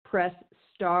press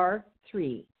star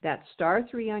 3. That's star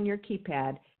 3 on your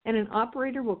keypad, and an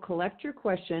operator will collect your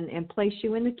question and place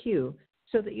you in the queue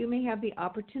so that you may have the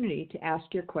opportunity to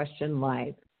ask your question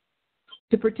live.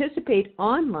 To participate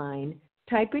online,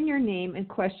 type in your name and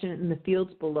question in the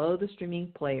fields below the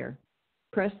streaming player.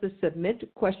 Press the Submit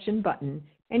Question button,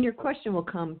 and your question will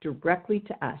come directly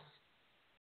to us.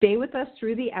 Stay with us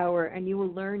through the hour, and you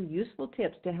will learn useful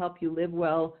tips to help you live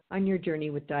well on your journey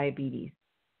with diabetes.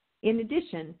 In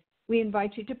addition, we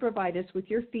invite you to provide us with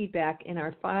your feedback in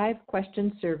our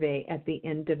 5-question survey at the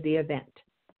end of the event.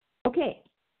 Okay,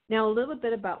 now a little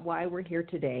bit about why we're here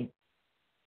today.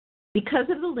 Because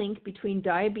of the link between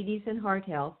diabetes and heart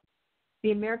health,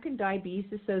 the American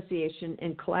Diabetes Association,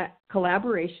 in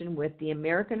collaboration with the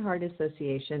American Heart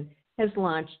Association, has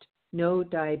launched No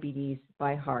Diabetes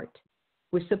by Heart,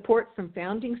 with support from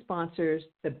founding sponsors,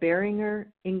 the Boehringer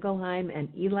Ingelheim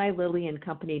and Eli Lilly and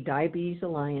Company Diabetes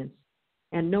Alliance,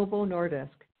 and Novo Nordisk,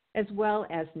 as well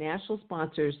as national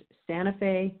sponsors Santa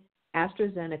Fe,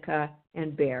 AstraZeneca,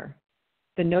 and Bayer.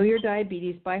 The Know Your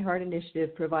Diabetes by Heart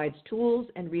initiative provides tools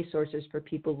and resources for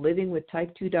people living with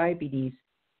type 2 diabetes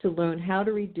to learn how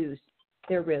to reduce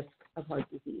their risk of heart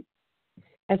disease.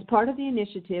 As part of the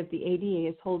initiative, the ADA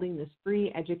is holding this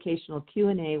free educational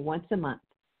Q&A once a month.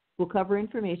 We'll cover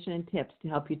information and tips to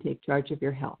help you take charge of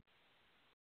your health.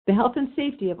 The health and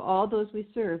safety of all those we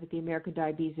serve at the American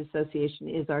Diabetes Association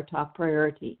is our top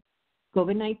priority.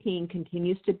 COVID-19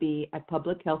 continues to be a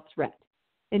public health threat.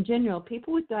 In general,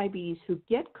 people with diabetes who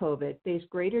get COVID face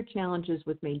greater challenges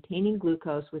with maintaining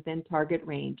glucose within target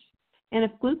range. And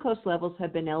if glucose levels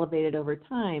have been elevated over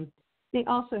time, they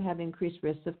also have increased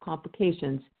risks of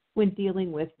complications when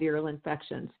dealing with viral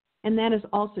infections. And that is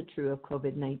also true of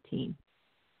COVID-19.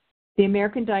 The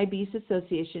American Diabetes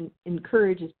Association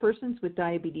encourages persons with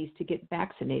diabetes to get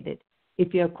vaccinated.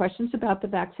 If you have questions about the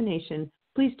vaccination,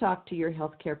 please talk to your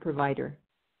healthcare provider.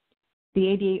 The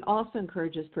ADA also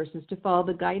encourages persons to follow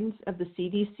the guidance of the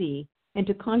CDC and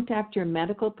to contact your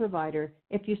medical provider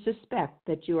if you suspect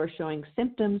that you are showing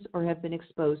symptoms or have been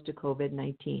exposed to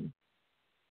COVID-19.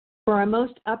 For our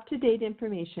most up-to-date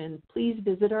information, please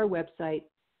visit our website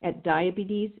at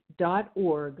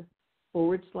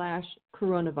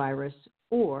diabetes.org/coronavirus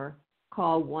or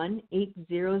call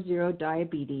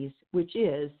 1-800-DIABETES, which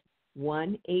is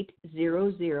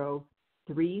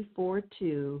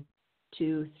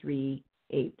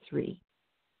 1-800-342-2383.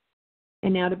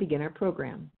 And now to begin our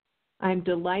program. I'm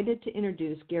delighted to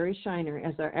introduce Gary Shiner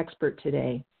as our expert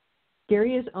today.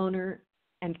 Gary is owner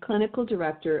and clinical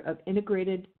director of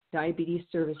Integrated Diabetes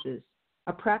Services,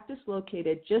 a practice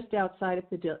located just outside of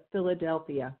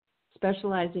Philadelphia,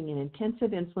 specializing in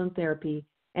intensive insulin therapy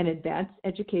and advanced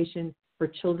education for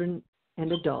children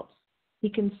and adults. He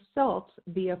consults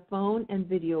via phone and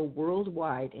video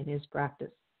worldwide in his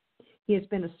practice. He has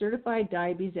been a certified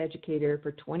diabetes educator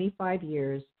for 25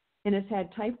 years and has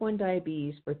had type 1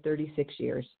 diabetes for 36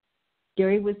 years.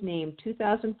 Gary was named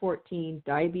 2014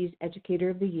 Diabetes Educator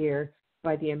of the Year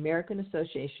by the American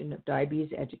Association of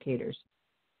Diabetes Educators.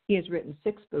 He has written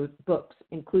 6 books,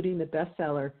 including the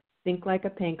bestseller Think Like a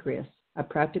Pancreas, a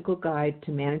practical guide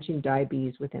to managing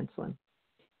diabetes with insulin.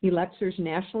 He lectures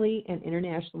nationally and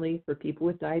internationally for people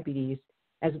with diabetes,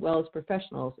 as well as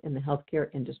professionals in the healthcare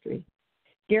industry.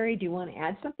 Gary, do you want to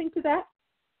add something to that?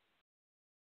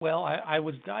 Well, I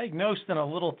was diagnosed in a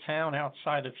little town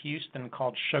outside of Houston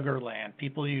called Sugar Land.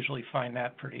 People usually find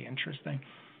that pretty interesting.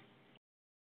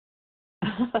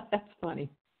 That's funny.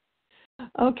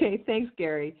 Okay, thanks,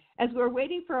 Gary. As we're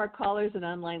waiting for our callers and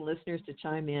online listeners to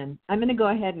chime in, I'm going to go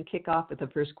ahead and kick off with the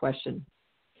first question.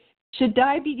 Should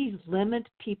diabetes limit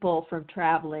people from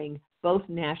traveling both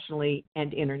nationally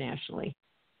and internationally?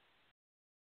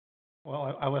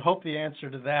 Well, I would hope the answer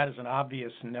to that is an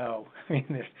obvious no. I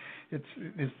mean,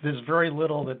 there's very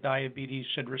little that diabetes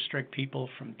should restrict people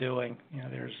from doing.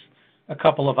 There's a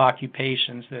couple of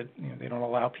occupations that they don't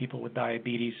allow people with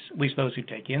diabetes, at least those who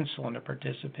take insulin, to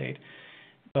participate.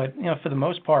 But for the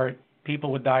most part,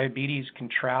 people with diabetes can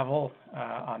travel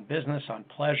on business, on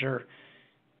pleasure,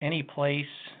 any place,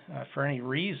 for any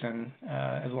reason,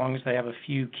 as long as they have a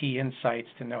few key insights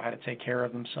to know how to take care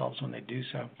of themselves when they do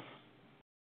so.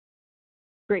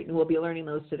 Great, and we'll be learning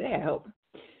those today, I hope.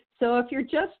 So if you're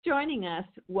just joining us,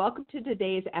 welcome to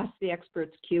today's Ask the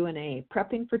Experts Q&A,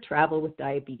 Prepping for Travel with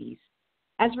Diabetes.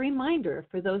 As a reminder,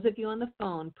 for those of you on the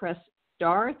phone, press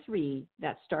star 3,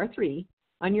 that's star 3,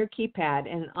 on your keypad,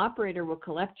 and an operator will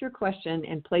collect your question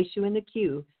and place you in the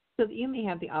queue so that you may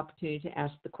have the opportunity to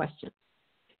ask the question.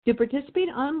 To participate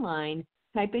online,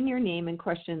 type in your name and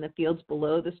question in the fields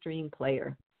below the streaming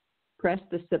player. Press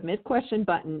the Submit Question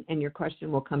button, and your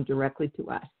question will come directly to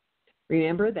us.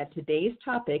 Remember that today's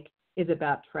topic is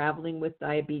about traveling with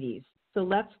diabetes. So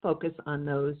let's focus on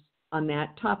that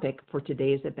topic for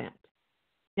today's event.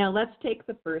 Now let's take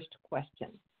the first question.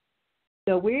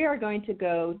 So we are going to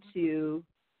go to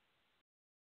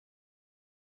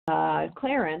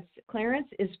Clarence. Clarence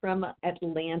is from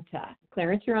Atlanta.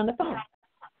 Clarence, you're on the phone.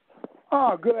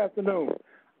 Oh, good afternoon.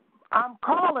 I'm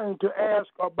calling to ask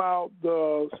about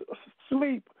the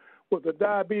sleep with a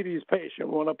diabetes patient.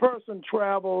 When a person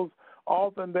travels,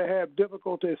 often they have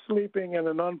difficulty sleeping in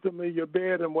an unfamiliar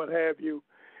bed and what have you.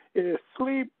 Is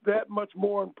sleep that much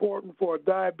more important for a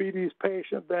diabetes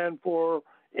patient than for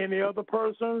any other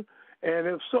person? And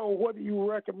if so, what do you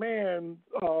recommend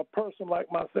a person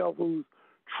like myself who's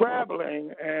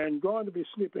traveling and going to be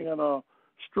sleeping in a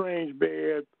strange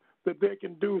bed that they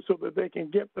can do so that they can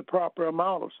get the proper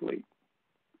amount of sleep?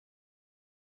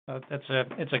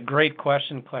 It's a great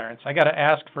question, Clarence. I got to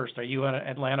ask first, are you an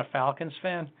Atlanta Falcons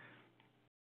fan?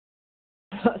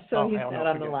 So he's not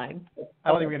on the line. I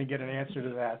don't think we're going to get an answer to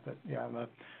that, but yeah,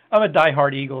 I'm a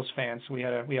diehard Eagles fan, so we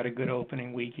had a good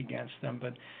opening week against them.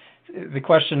 But the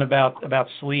question about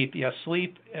sleep,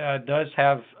 sleep does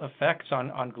have effects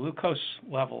on glucose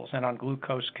levels and on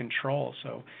glucose control.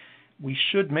 So we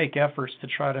should make efforts to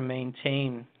try to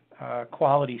maintain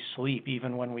quality sleep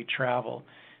even when we travel.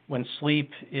 When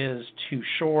sleep is too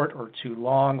short or too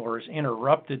long or is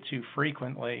interrupted too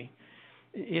frequently,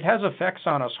 it has effects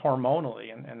on us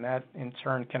hormonally, and that in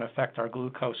turn can affect our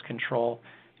glucose control.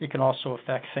 It can also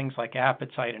affect things like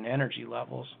appetite and energy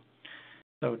levels.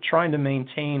 So trying to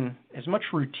maintain as much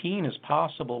routine as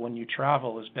possible when you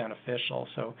travel is beneficial.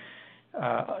 So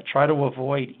try to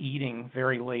avoid eating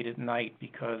very late at night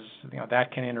because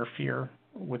that can interfere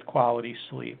with quality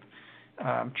sleep.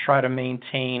 Try to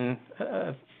maintain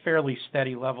a fairly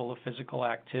steady level of physical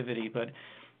activity, but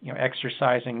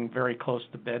exercising very close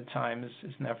to bedtime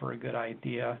is never a good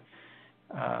idea.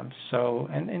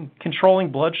 And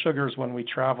controlling blood sugars when we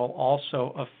travel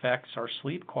also affects our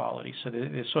sleep quality. So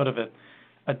there's sort of a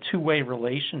two-way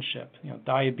relationship.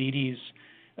 Diabetes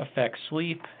affects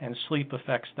sleep, and sleep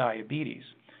affects diabetes.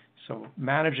 So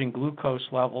managing glucose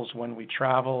levels when we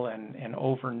travel and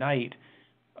overnight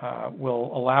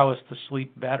will allow us to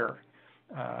sleep better.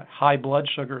 High blood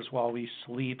sugars while we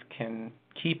sleep can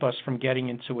keep us from getting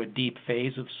into a deep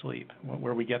phase of sleep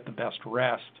where we get the best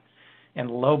rest. And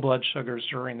low blood sugars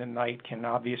during the night can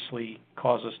obviously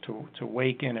cause us to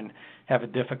waken and have a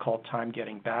difficult time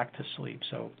getting back to sleep.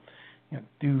 So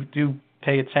do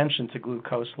pay attention to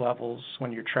glucose levels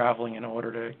when you're traveling in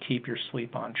order to keep your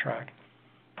sleep on track.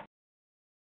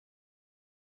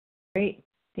 Great.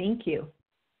 Thank you.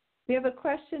 We have a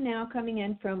question now coming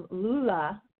in from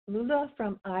Lula. Lula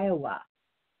from Iowa.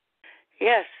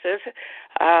 Yes,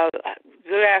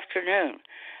 good afternoon.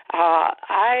 I'm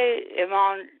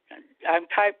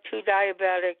type 2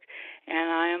 diabetic, and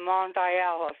I am on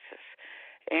dialysis.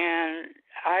 And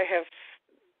I have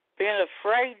been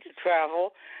afraid to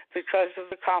travel because of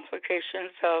the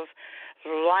complications of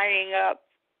lining up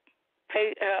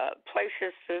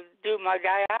places to do my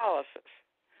dialysis.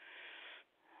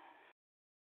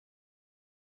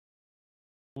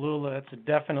 Lula, it's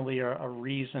definitely a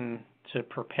reason to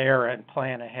prepare and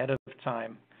plan ahead of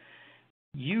time.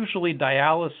 Usually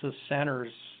dialysis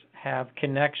centers have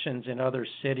connections in other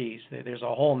cities. There's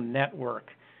a whole network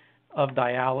of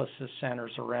dialysis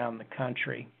centers around the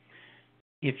country.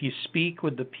 If you speak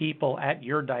with the people at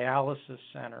your dialysis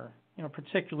center,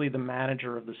 particularly the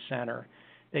manager of the center,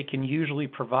 they can usually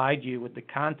provide you with the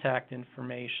contact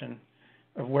information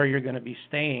of where you're going to be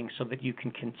staying so that you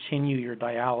can continue your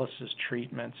dialysis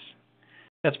treatments.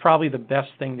 That's probably the best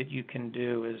thing that you can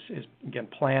do is again,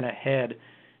 plan ahead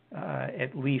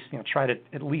at least, try to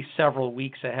at least several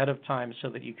weeks ahead of time so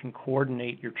that you can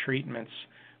coordinate your treatments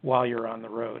while you're on the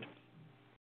road.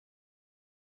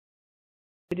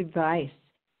 Good advice.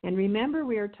 And remember,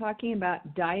 we are talking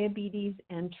about diabetes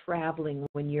and traveling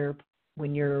when you're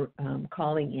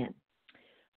calling in.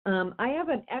 I have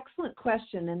an excellent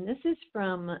question, and this is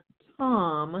from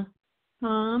Tom.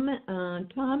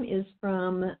 Tom is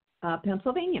from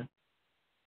Pennsylvania.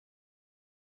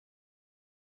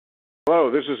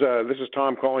 Hello, this is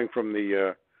Tom calling from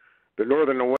the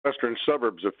northern and western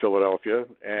suburbs of Philadelphia,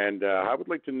 and I would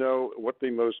like to know what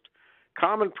the most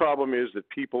common problem is that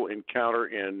people encounter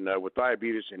with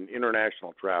diabetes in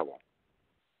international travel.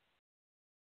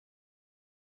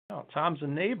 Oh, Tom's a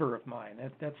neighbor of mine.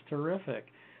 That's terrific.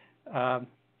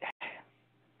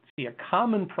 See, a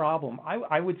common problem.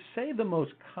 I would say the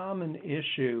most common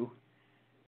issue,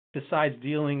 besides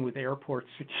dealing with airport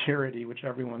security, which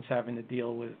everyone's having to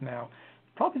deal with now,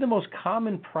 probably the most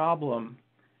common problem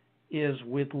is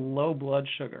with low blood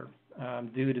sugar.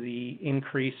 due to the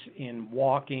increase in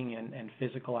walking and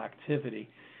physical activity.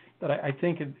 But I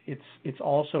think it's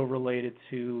also related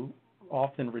to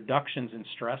often reductions in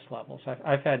stress levels.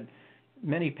 I've had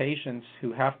many patients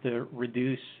who have to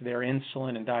reduce their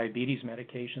insulin and diabetes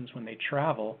medications when they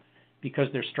travel because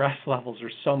their stress levels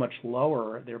are so much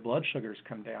lower, their blood sugars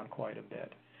come down quite a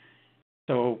bit.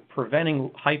 So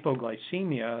preventing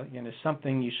hypoglycemia is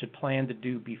something you should plan to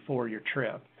do before your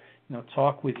trip.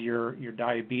 Talk with your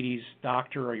diabetes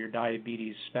doctor or your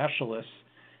diabetes specialist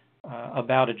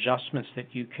about adjustments that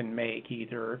you can make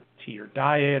either to your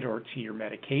diet or to your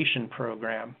medication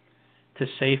program to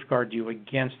safeguard you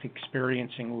against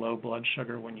experiencing low blood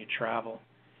sugar when you travel.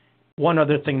 One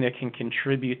other thing that can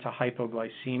contribute to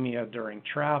hypoglycemia during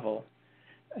travel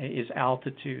is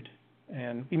altitude.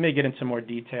 And we may get into more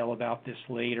detail about this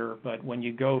later, but when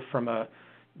you go from a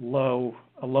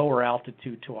lower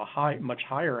altitude to a much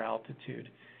higher altitude,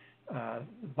 the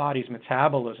body's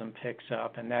metabolism picks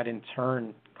up, and that in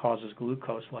turn causes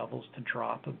glucose levels to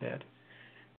drop a bit.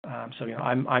 So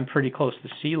I'm pretty close to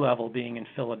sea level being in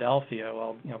Philadelphia.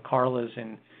 Well, Carla's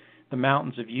in the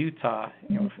mountains of Utah.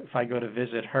 If I go to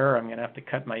visit her, I'm going to have to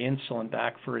cut my insulin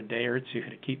back for a day or two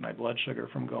to keep my blood sugar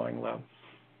from going low.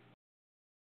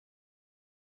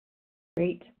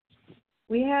 Great.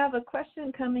 We have a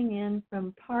question coming in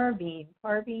from Parveen.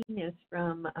 Parveen is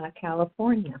from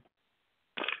California.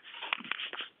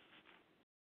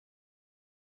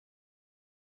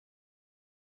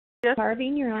 Yes.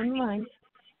 Parveen, you're on the line.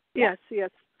 Yes.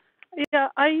 Yeah,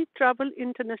 I travel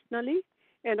internationally,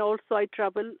 and also I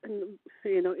travel,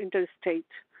 interstate.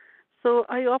 So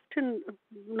I often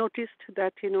noticed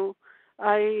that,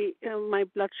 my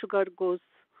blood sugar goes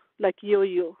like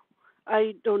yo-yo.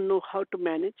 I don't know how to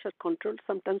manage or control.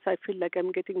 Sometimes I feel like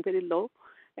I'm getting very low,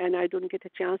 and I don't get a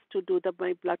chance to do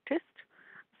my blood test.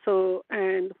 So,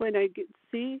 and when I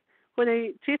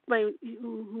check my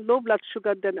low blood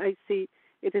sugar, then I see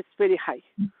it is very high.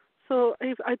 So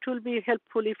it will be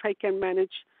helpful if I can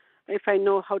manage, if I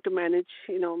know how to manage,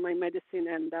 my medicine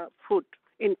and food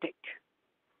intake.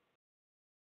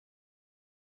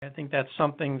 I think that's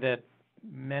something that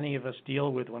many of us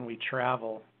deal with when we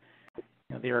travel.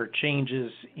 There are changes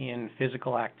in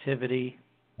physical activity.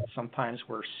 Sometimes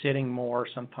we're sitting more,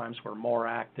 sometimes we're more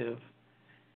active.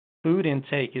 Food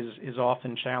intake is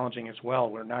often challenging as well.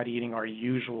 We're not eating our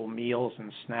usual meals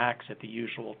and snacks at the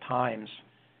usual times,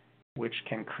 which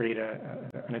can create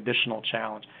an additional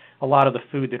challenge. A lot of the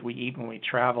food that we eat when we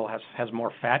travel has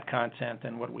more fat content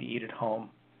than what we eat at home.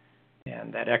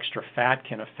 And that extra fat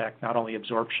can affect not only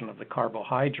absorption of the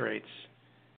carbohydrates,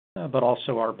 but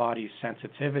also our body's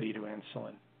sensitivity to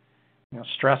insulin.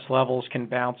 Stress levels can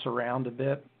bounce around a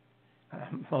bit.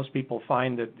 Most people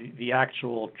find that the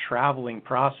actual traveling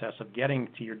process of getting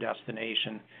to your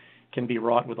destination can be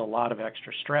wrought with a lot of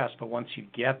extra stress, but once you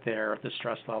get there, the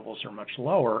stress levels are much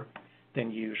lower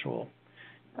than usual.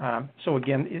 So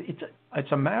again,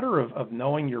 it's a matter of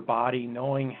knowing your body,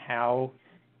 knowing how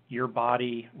your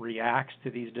body reacts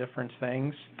to these different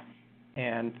things,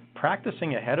 and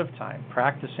practicing ahead of time,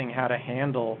 practicing how to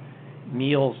handle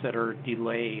meals that are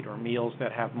delayed or meals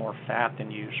that have more fat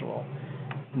than usual,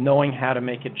 knowing how to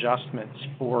make adjustments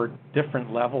for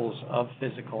different levels of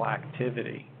physical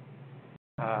activity,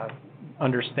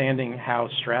 understanding how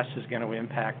stress is going to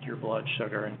impact your blood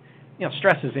sugar. And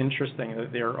stress is interesting.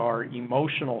 There are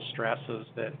emotional stresses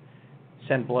that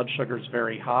send blood sugars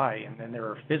very high, and then there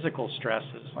are physical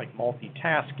stresses like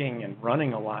multitasking and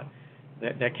running a lot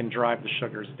that can drive the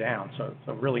sugars down.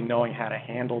 So really knowing how to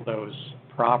handle those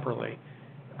properly.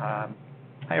 I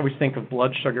always think of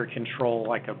blood sugar control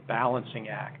like a balancing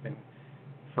act, and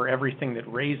for everything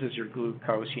that raises your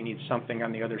glucose, you need something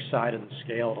on the other side of the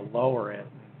scale to lower it.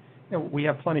 We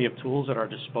have plenty of tools at our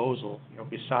disposal.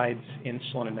 Besides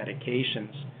insulin and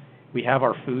medications, we have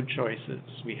our food choices,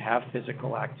 we have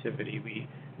physical activity,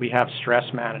 we have stress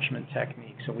management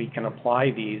techniques, and we can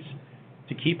apply these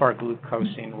to keep our glucose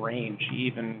in range,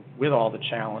 even with all the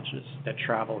challenges that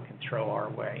travel can throw our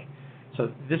way.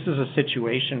 So this is a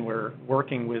situation where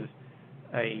working with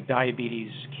a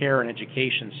diabetes care and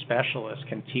education specialist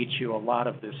can teach you a lot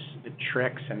of the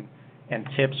tricks and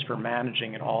tips for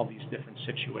managing in all these different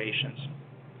situations.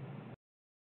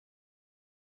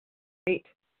 Great.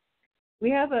 We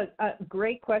have a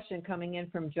great question coming in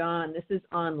from John. This is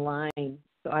online,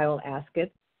 so I will ask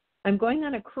it. I'm going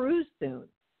on a cruise soon.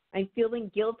 I'm feeling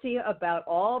guilty about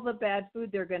all the bad food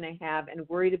they're going to have and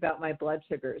worried about my blood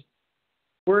sugars.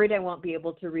 Worried I won't be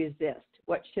able to resist.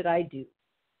 What should I do?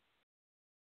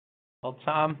 Well,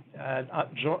 Tom,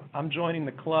 I'm joining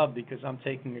the club because I'm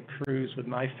taking a cruise with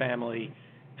my family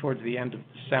towards the end of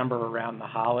December around the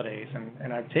holidays,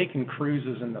 and I've taken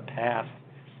cruises in the past.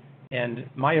 And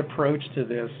my approach to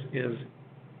this is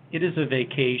it is a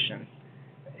vacation.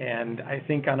 And I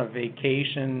think on a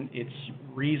vacation, it's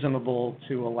reasonable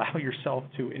to allow yourself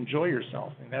to enjoy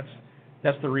yourself. And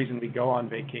that's the reason we go on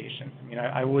vacation. I mean,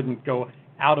 I wouldn't go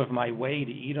out of my way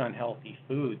to eat unhealthy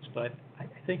foods, but I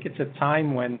think it's a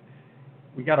time when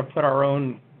we got to put our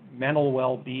own mental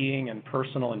well-being and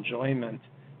personal enjoyment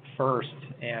first.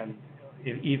 And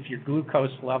if your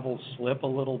glucose levels slip a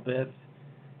little bit,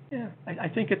 yeah, I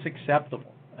think it's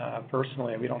acceptable.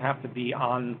 Personally, we don't have to be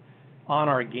on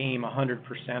our game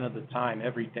 100% of the time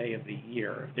every day of the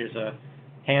year. If there's a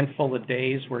handful of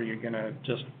days where you're going to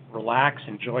just relax,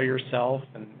 enjoy yourself,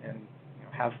 and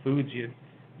have foods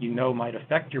you know might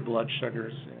affect your blood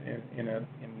sugars in a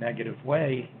negative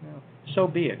way, so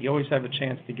be it. You always have a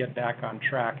chance to get back on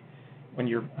track when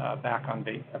you're back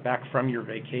from your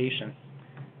vacation.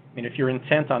 I mean, if you're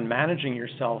intent on managing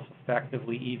yourself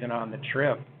effectively even on the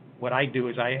trip, what I do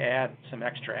is I add some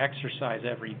extra exercise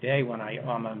every day when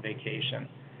I'm on vacation.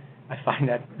 I find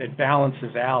that it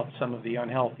balances out some of the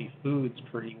unhealthy foods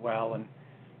pretty well and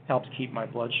helps keep my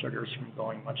blood sugars from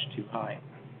going much too high.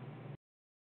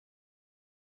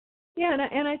 Yeah,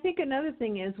 and I think another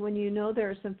thing is when you know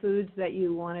there are some foods that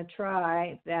you want to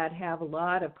try that have a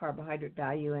lot of carbohydrate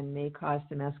value and may cause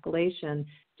some escalation,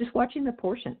 just watching the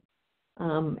portion.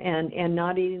 And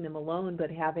not eating them alone, but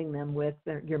having them with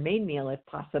your main meal if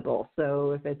possible.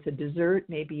 So if it's a dessert,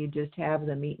 maybe you just have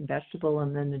the meat and vegetable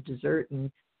and then the dessert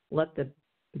and let the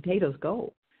potatoes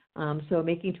go. So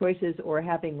making choices or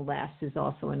having less is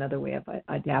also another way of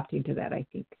adapting to that, I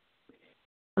think.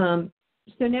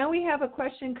 So now we have a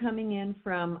question coming in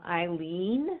from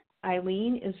Eileen.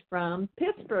 Eileen is from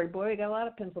Pittsburgh. Boy, we got a lot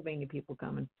of Pennsylvania people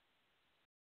coming.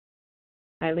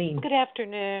 Eileen. Good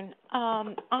afternoon.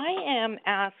 I am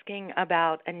asking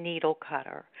about a needle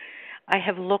cutter. I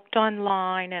have looked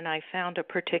online and I found a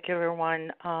particular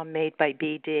one made by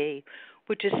BD,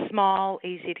 which is small,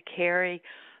 easy to carry,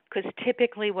 because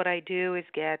typically what I do is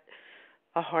get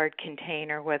a hard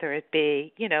container, whether it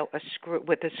be, a screw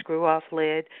with a screw-off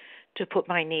lid to put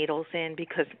my needles in,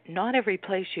 because not every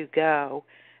place you go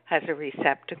has a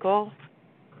receptacle.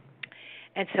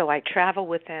 And so I travel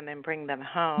with them and bring them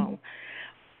home.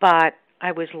 But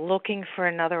I was looking for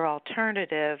another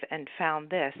alternative and found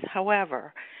this.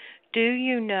 However, do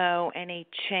you know any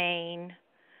chain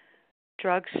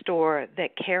drugstore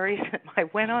that carries them? I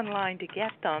went online to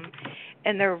get them,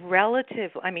 and they're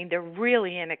they're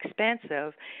really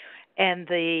inexpensive, and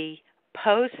the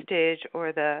postage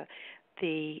or the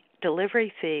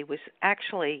delivery fee was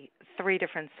actually 3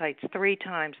 different sites, 3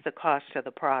 times the cost of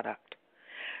the product.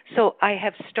 So I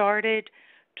have started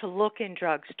to look in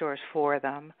drugstores for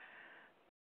them,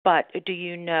 but do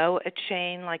you know a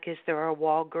chain, like is there a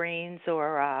Walgreens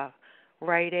or a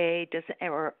Rite Aid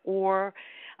or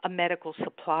a medical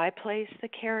supply place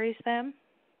that carries them?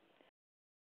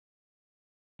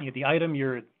 Yeah, the item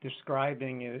you're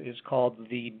describing is called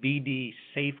the BD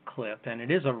Safe Clip, and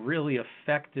it is a really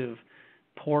effective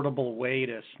portable way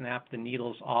to snap the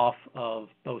needles off of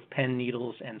both pen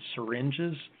needles and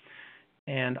syringes.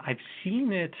 And I've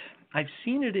seen it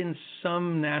in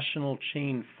some national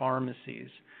chain pharmacies,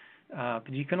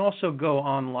 but you can also go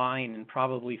online and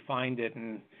probably find it.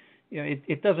 And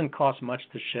it doesn't cost much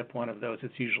to ship one of those.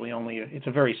 It's usually it's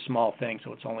a very small thing,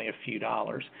 so it's only a few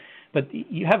dollars. But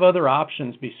you have other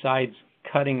options besides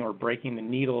cutting or breaking the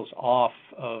needles off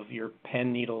of your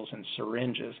pen needles and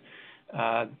syringes.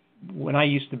 When I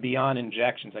used to be on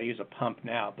injections, I use a pump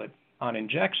now, but on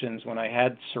injections, when I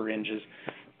had syringes,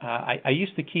 I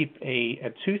used to keep a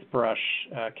toothbrush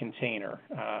container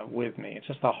with me. It's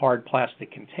just a hard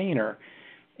plastic container,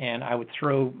 and I would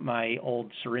throw my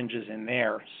old syringes in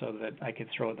there so that I could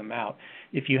throw them out.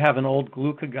 If you have an old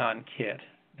glucagon kit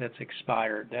that's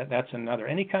expired, that's another.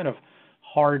 Any kind of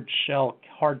hard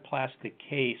plastic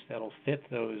case that'll fit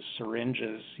those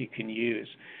syringes you can use.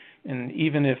 And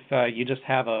even if you just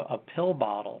have a pill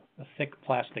bottle, a thick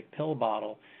plastic pill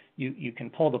bottle, you can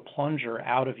pull the plunger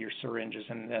out of your syringes,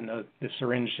 and then the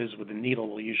syringes with the needle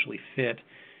will usually fit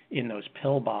in those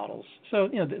pill bottles. So,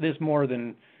 there's more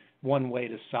than one way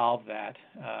to solve that.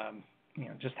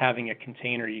 Just having a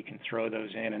container you can throw those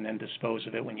in and then dispose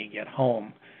of it when you get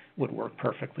home would work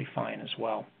perfectly fine as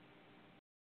well.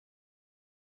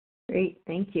 Great,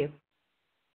 thank you.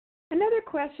 Another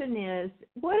question is,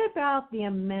 what about the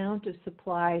amount of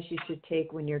supplies you should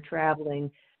take when you're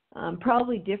traveling?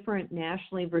 Probably different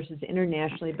nationally versus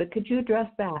internationally, but could you address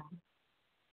that?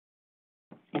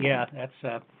 Yeah,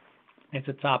 it's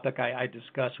a topic I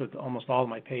discuss with almost all of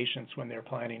my patients when they're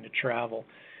planning to travel.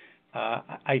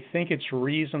 I think it's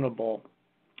reasonable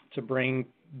to bring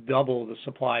double the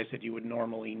supplies that you would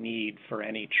normally need for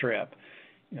any trip,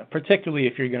 particularly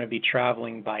if you're going to be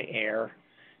traveling by air,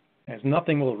 as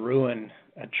nothing will ruin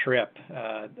a trip,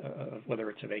 whether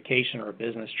it's a vacation or a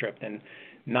business trip, than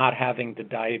not having the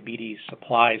diabetes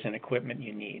supplies and equipment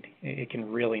you need. It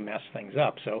can really mess things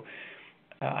up. So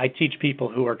I teach people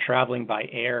who are traveling by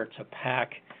air to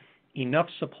pack enough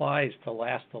supplies to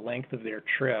last the length of their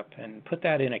trip and put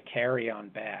that in a carry-on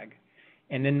bag,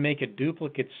 and then make a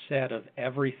duplicate set of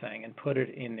everything and put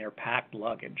it in their packed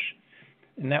luggage.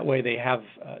 And that way they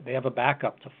have a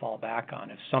backup to fall back on.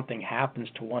 If something happens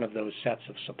to one of those sets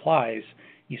of supplies,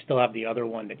 you still have the other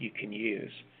one that you can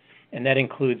use. And that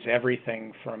includes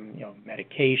everything from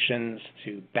medications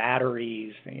to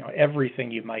batteries,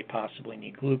 everything you might possibly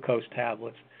need, glucose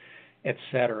tablets,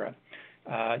 etc.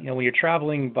 When you're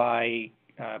traveling by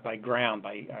ground,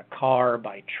 by car,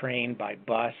 by train, by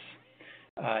bus,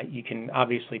 you can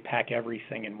obviously pack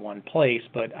everything in one place,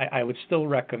 but I would still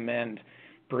recommend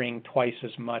bring twice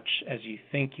as much as you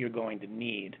think you're going to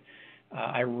need.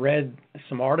 I read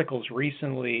some articles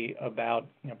recently about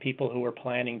people who were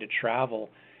planning to travel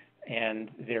and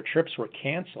their trips were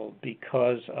canceled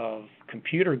because of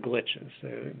computer glitches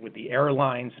with the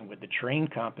airlines and with the train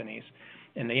companies,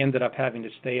 and they ended up having to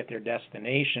stay at their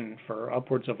destination for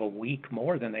upwards of a week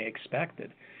more than they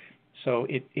expected. So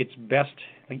it's best,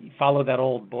 follow that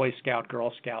old Boy Scout,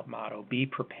 Girl Scout motto, be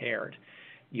prepared.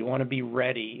 You want to be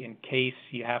ready in case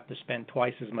you have to spend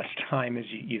twice as much time as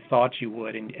you thought you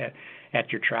would at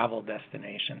your travel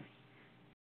destination.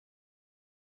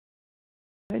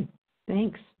 Good,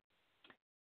 thanks.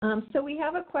 So we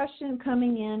have a question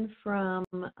coming in from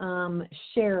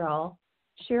Cheryl.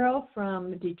 Cheryl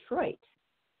from Detroit.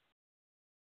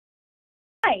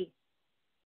 Hi.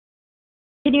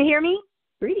 Can you hear me?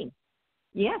 Greetings.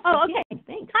 Yes. Oh, okay.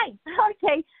 Thanks. Hi.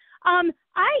 Okay. I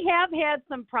have had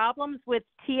some problems with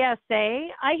TSA.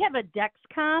 I have a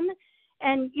Dexcom,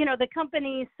 and the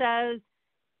company says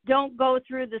don't go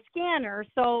through the scanner.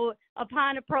 So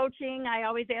upon approaching, I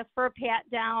always ask for a pat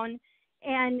down,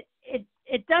 and it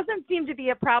doesn't seem to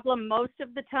be a problem most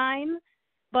of the time,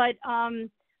 but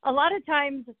a lot of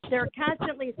times they're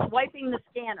constantly swiping the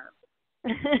scanner.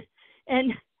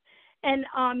 And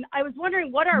I was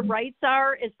wondering what our rights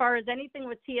are as far as anything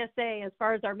with TSA, as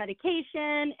far as our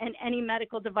medication and any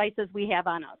medical devices we have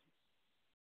on us.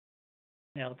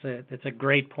 Yeah, it's a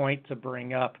great point to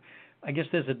bring up. I guess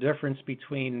there's a difference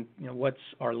between what's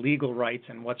our legal rights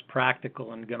and what's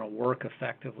practical and going to work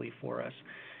effectively for us.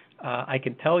 I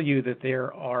can tell you that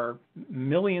there are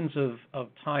millions of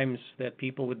times that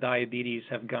people with diabetes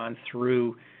have gone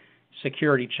through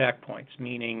security checkpoints,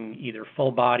 meaning either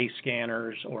full body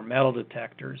scanners or metal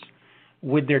detectors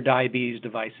with their diabetes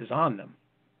devices on them.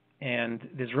 And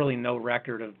there's really no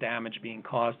record of damage being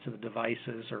caused to the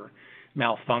devices or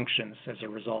malfunctions as a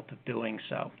result of doing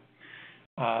so.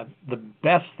 The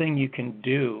best thing you can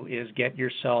do is get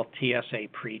yourself TSA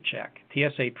PreCheck.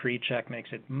 TSA PreCheck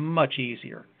makes it much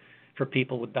easier for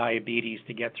people with diabetes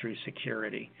to get through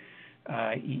security.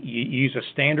 You use a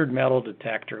standard metal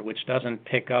detector, which doesn't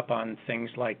pick up on things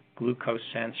like glucose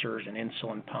sensors and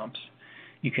insulin pumps.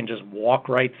 You can just walk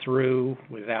right through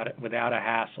without a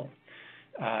hassle.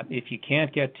 If you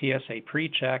can't get TSA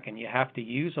PreCheck and you have to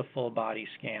use a full body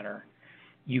scanner,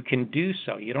 you can do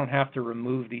so. You don't have to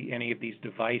remove any of these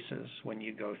devices when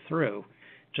you go through.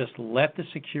 Just let the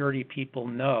security people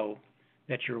know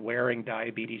that you're wearing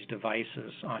diabetes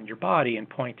devices on your body and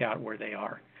point out where they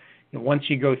are. And once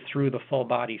you go through the full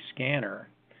body scanner,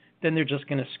 then they're just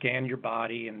going to scan your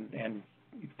body and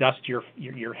dust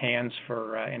your hands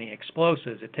for any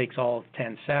explosives. It takes all of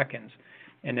 10 seconds,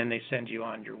 and then they send you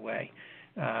on your way.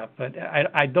 But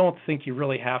I don't think you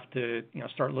really have to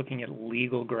start looking at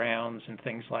legal grounds and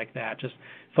things like that. Just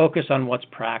focus on what's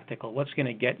practical, what's going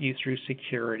to get you through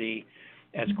security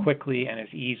as quickly and as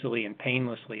easily and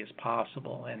painlessly as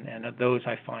possible. And those,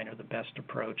 I find, are the best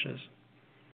approaches.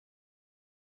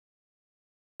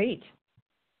 Great.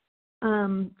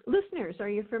 Listeners, are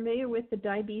you familiar with the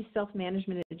Diabetes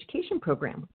Self-Management Education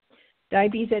Program?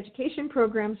 Diabetes education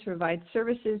programs provide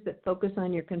services that focus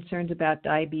on your concerns about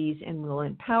diabetes and will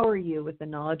empower you with the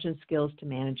knowledge and skills to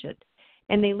manage it.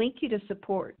 And they link you to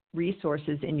support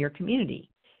resources in your community.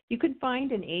 You can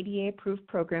find an ADA-approved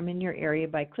program in your area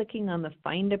by clicking on the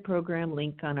Find a Program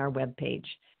link on our webpage,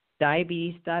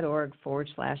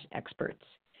 diabetes.org/experts.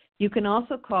 You can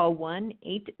also call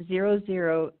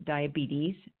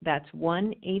 1-800-DIABETES, that's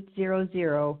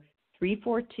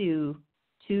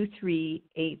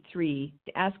 1-800-342-2383,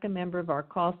 to ask a member of our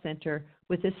call center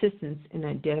with assistance in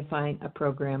identifying a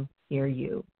program near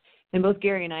you. And both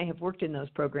Gary and I have worked in those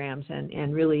programs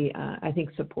and really, I think,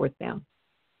 support them.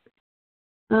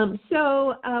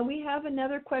 So we have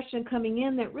another question coming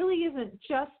in that really isn't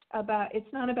just about,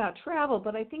 it's not about travel,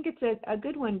 but I think it's a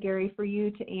good one, Gary, for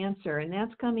you to answer. And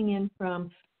that's coming in from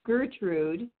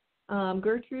Gertrude,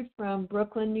 Gertrude from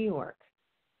Brooklyn, New York.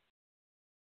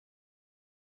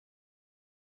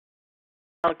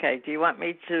 Okay, do you want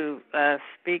me to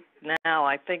speak now?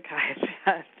 I think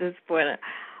at this point,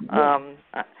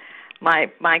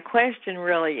 my question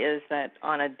really is that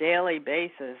on a daily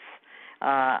basis,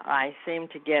 I seem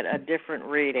to get a different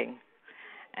reading.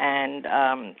 And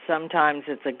sometimes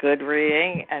it's a good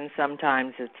reading and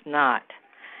sometimes it's not.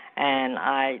 And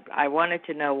I wanted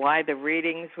to know why the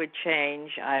readings would change.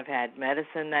 I've had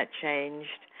medicine that changed.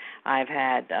 I've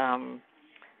had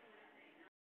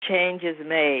changes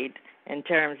made in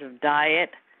terms of diet,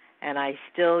 and I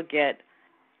still get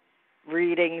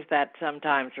readings that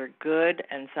sometimes are good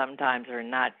and sometimes are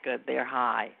not good. They're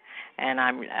high. And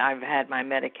I've had my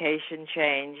medication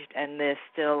changed, and they're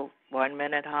still 1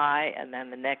 minute high, and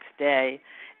then the next day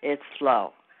it's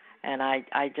low. And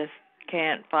I just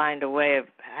can't find a way of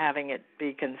having it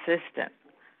be consistent.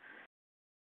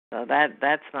 So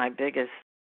that's my biggest.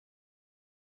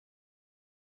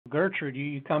 Gertrude,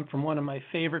 you come from one of my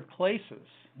favorite places.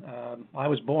 I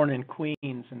was born in Queens,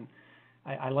 and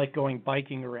I like going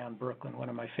biking around Brooklyn, one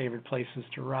of my favorite places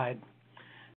to ride.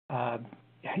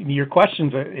 Your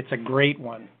question's it's a great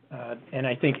one, and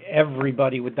I think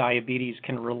everybody with diabetes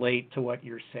can relate to what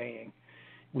you're saying.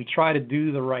 We try to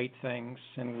do the right things,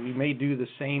 and we may do the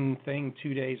same thing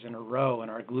 2 days in a row, and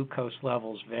our glucose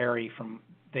levels vary from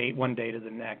one day to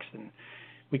the next, and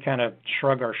we kind of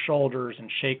shrug our shoulders and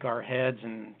shake our heads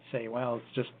and say, well,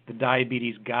 it's just the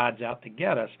diabetes god's out to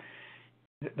get us.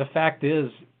 The fact is,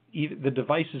 the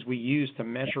devices we use to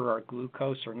measure our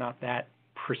glucose are not that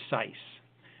precise.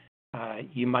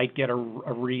 You might get a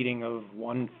reading of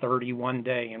 130 one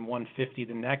day and 150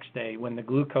 the next day when the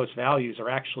glucose values are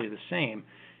actually the same,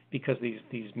 because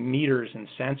these meters and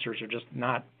sensors are just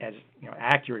not as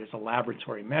accurate as a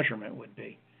laboratory measurement would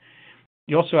be.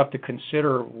 You also have to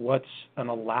consider what's an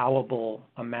allowable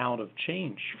amount of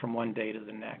change from one day to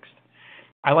the next.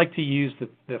 I like to use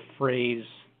the phrase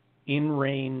in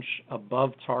range,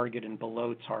 above target, and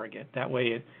below target. That way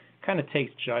it kind of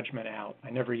takes judgment out. I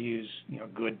never use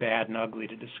good, bad, and ugly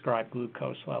to describe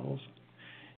glucose levels.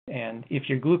 And if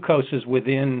your glucose is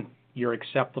within your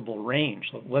acceptable range,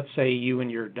 let's say you and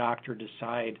your doctor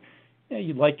decide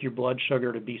you'd like your blood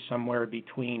sugar to be somewhere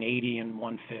between 80 and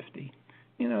 150.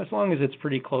 As long as it's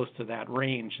pretty close to that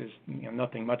range, there's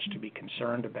nothing much to be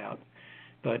concerned about.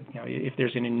 But if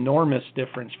there's an enormous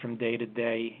difference from day to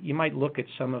day, you might look at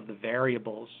some of the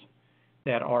variables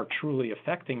that are truly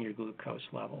affecting your glucose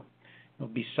level.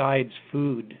 Besides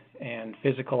food and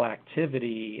physical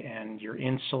activity and your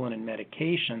insulin and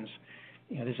medications,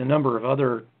 there's a number of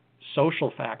other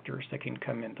social factors that can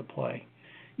come into play.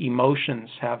 Emotions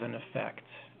have an effect,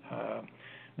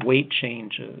 weight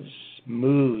changes,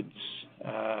 moods,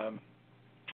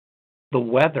 the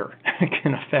weather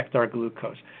can affect our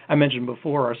glucose. I mentioned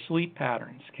before, our sleep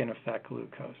patterns can affect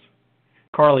glucose.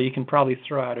 Carla, you can probably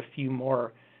throw out a few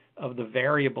more of the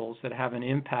variables that have an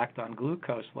impact on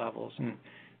glucose levels, and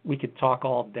we could talk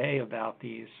all day about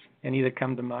these. Any that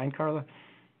come to mind, Carla?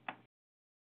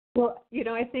 Well,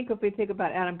 I think if we think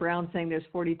about Adam Brown saying there's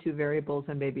 42 variables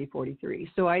and maybe 43.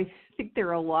 So I think there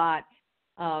are a lot.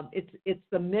 It's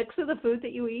the mix of the food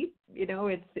that you eat.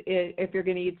 If you're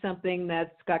going to eat something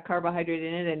that's got carbohydrate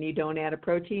in it and you don't add a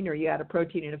protein, or you add a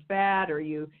protein and a fat, or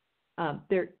you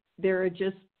there are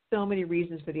just so many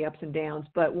reasons for the ups and downs.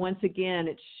 But once again,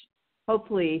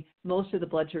 hopefully most of the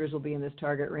blood sugars will be in this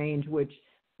target range, which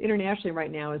internationally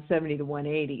right now is 70 to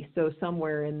 180. So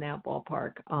somewhere in that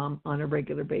ballpark on a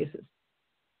regular basis.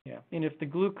 Yeah, and if the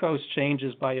glucose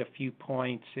changes by a few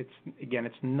points,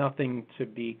 it's nothing to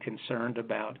be concerned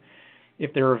about.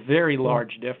 If there are very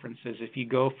large differences, if you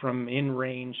go from in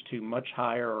range to much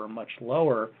higher or much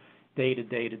lower day to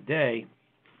day to day,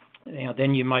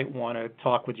 then you might want to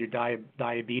talk with your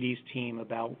diabetes team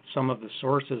about some of the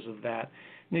sources of that.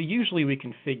 Usually we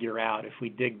can figure out, if we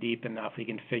dig deep enough, we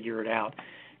can figure it out.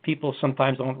 People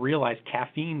sometimes don't realize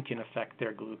caffeine can affect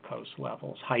their glucose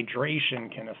levels.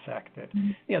 Hydration can affect it.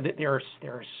 Mm-hmm. There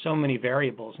are so many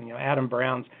variables. And Adam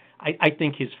Brown's, I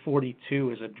think his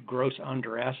 42 is a gross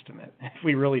underestimate. If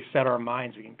we really set our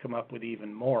minds, we can come up with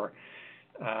even more.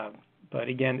 But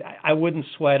again, I wouldn't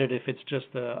sweat it if it's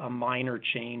just a minor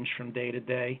change from day to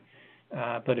day.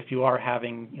 But if you are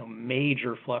having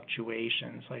major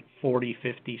fluctuations, like 40,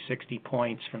 50, 60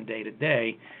 points from day to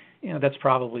day, that's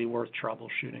probably worth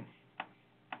troubleshooting.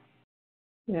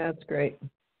 Yeah, that's great.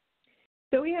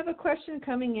 So we have a question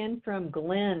coming in from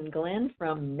Glenn. Glenn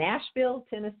from Nashville,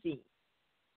 Tennessee.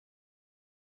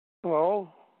 Hello.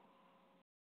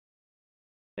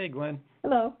 Hey, Glenn.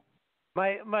 Hello.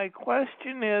 My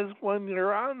question is, when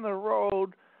you're on the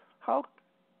road, how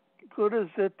good is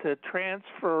it to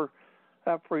transfer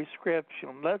a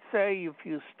prescription? Let's say if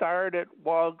you start at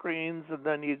Walgreens and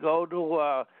then you go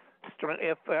to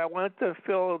if I went to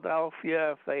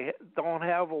Philadelphia, if they don't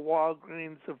have a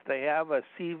Walgreens, if they have a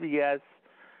CVS,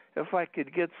 if I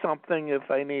could get something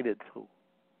if I needed to.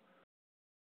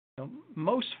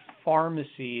 Most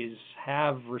pharmacies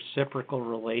have reciprocal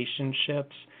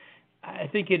relationships. I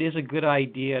think it is a good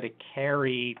idea to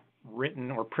carry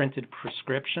written or printed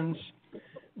prescriptions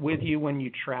with you when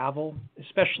you travel,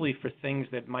 especially for things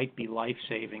that might be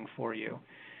life-saving for you.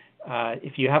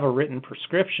 If you have a written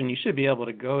prescription, you should be able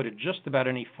to go to just about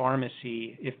any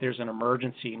pharmacy if there's an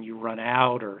emergency and you run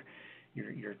out, or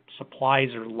your supplies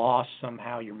are lost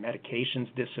somehow, your medications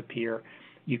disappear.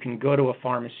 You can go to a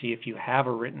pharmacy if you have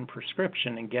a written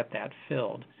prescription and get that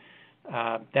filled.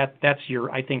 That's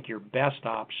I think your best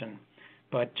option.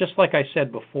 But just like I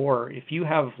said before, if you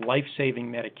have life-saving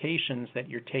medications that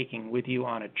you're taking with you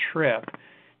on a trip,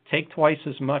 take twice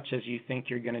as much as you think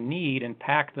you're going to need and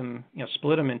pack them,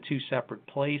 split them in two separate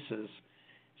places.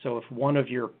 So if one of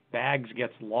your bags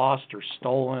gets lost or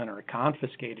stolen or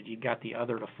confiscated, you've got the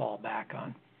other to fall back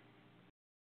on.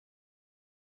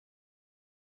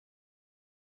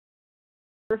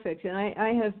 Perfect. And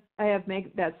I have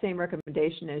made that same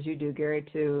recommendation as you do, Gary,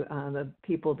 to the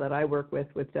people that I work with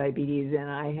diabetes,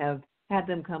 and I have had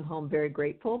them come home very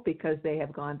grateful because they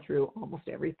have gone through almost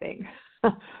everything.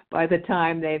 By the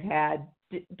time they've had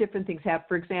different things happen,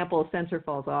 for example, a sensor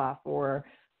falls off, or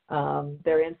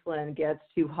their insulin gets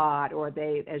too hot, or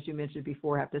they, as you mentioned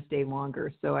before, have to stay longer.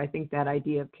 So I think that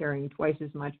idea of carrying twice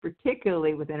as much,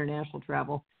 particularly with international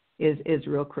travel, is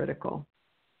real critical.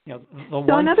 The so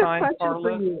one another time, question Carla,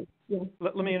 for you. Yeah.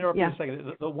 Let me interrupt you a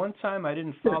second. The one time I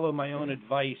didn't follow my own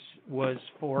advice was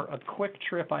for a quick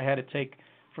trip I had to take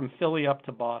from Philly up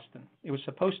to Boston. It was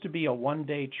supposed to be a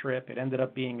one-day trip. It ended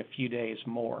up being a few days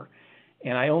more.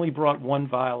 And I only brought one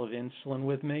vial of insulin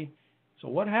with me. So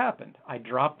what happened? I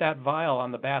dropped that vial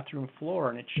on the bathroom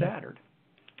floor and it shattered.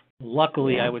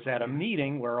 Luckily, I was at a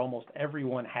meeting where almost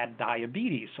everyone had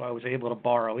diabetes, so I was able to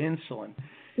borrow insulin.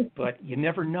 But you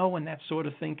never know when that sort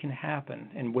of thing can happen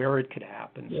and where it could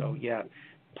happen. So,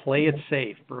 play it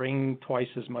safe. Bring twice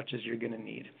as much as you're going to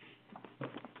need.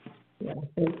 Yeah,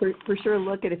 and for sure,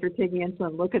 if you're taking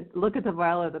insulin, look at the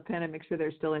vial or the pen and make sure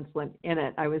there's still insulin in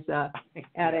it. I was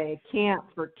at a camp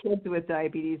for kids with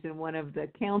diabetes, and one of the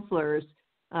counselors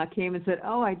came and said,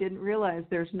 "Oh, I didn't realize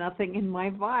there's nothing in my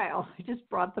vial. I just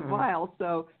brought the vial."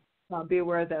 So be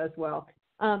aware of that as well.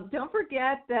 Don't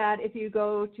forget that if you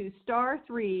go to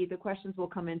 *3, the questions will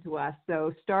come into us.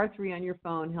 So *3 on your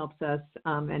phone helps us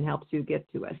and helps you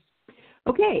get to us.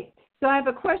 Okay, so I have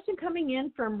a question coming in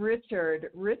from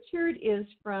Richard. Richard is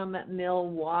from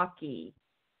Milwaukee.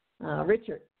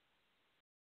 Richard.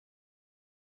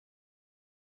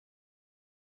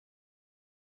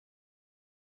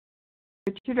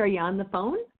 Richard, are you on the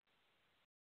phone?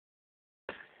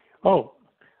 Oh,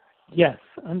 yes.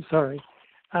 I'm sorry.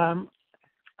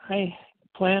 I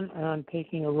plan on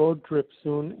taking a road trip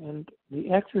soon, and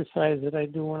the exercise that I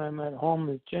do when I'm at home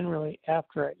is generally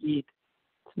after I eat.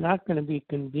 It's not going to be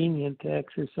convenient to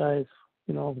exercise,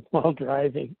 while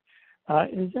driving.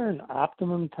 Is there an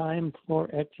optimum time for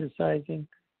exercising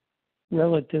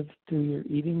relative to your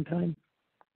eating time?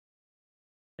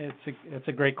 It's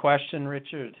a great question,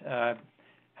 Richard.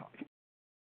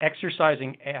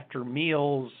 Exercising after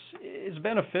meals is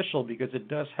beneficial because it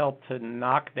does help to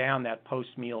knock down that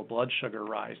post-meal blood sugar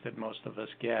rise that most of us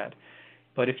get.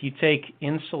 But if you take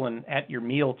insulin at your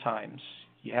meal times,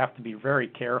 you have to be very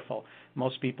careful.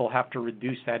 Most people have to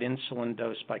reduce that insulin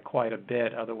dose by quite a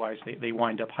bit, otherwise they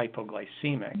wind up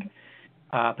hypoglycemic.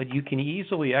 But you can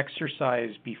easily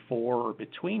exercise before or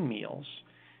between meals.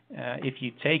 If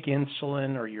you take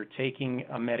insulin or you're taking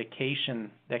a medication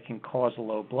that can cause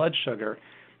low blood sugar,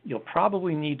 you'll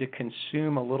probably need to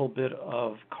consume a little bit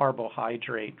of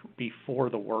carbohydrate before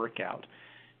the workout.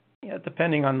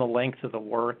 Depending on the length of the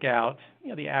workout,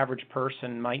 the average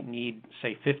person might need,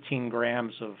 say, 15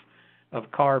 grams of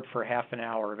carb for half an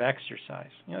hour of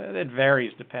exercise. It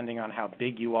varies depending on how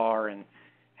big you are and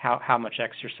how much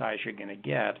exercise you're going to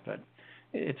get, but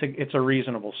it's a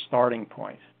reasonable starting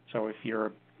point. So if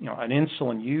you're an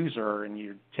insulin user and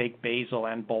you take basal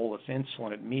and bolus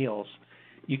insulin at meals,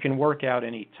 you can work out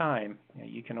any time.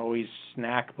 You can always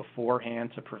snack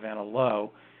beforehand to prevent a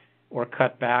low. or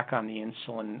cut back on the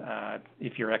insulin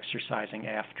if you're exercising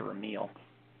after a meal.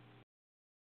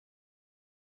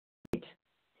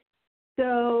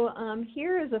 So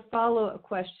here is a follow-up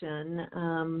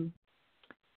question.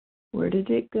 Where did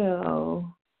it go?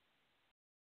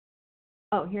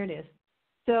 Oh, here it is.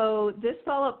 So this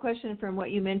follow-up question from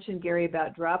what you mentioned, Gary,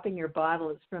 about dropping your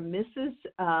bottle is from Mrs.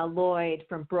 Lloyd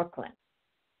from Brooklyn.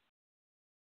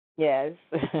 Yes.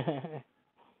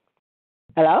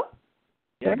 Hello?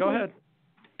 Yeah, go ahead.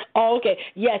 Oh, okay.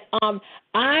 Yes. The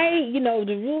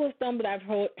rule of thumb that I've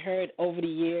heard over the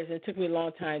years, and it took me a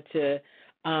long time to,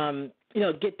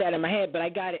 get that in my head, but I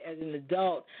got it as an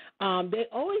adult. They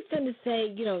always tend to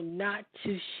say, not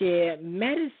to share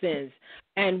medicines.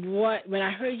 And when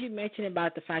I heard you mention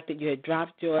about the fact that you had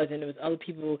dropped yours and there was other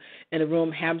people in the room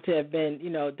happened to have been,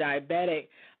 diabetic,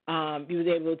 you was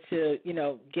able to,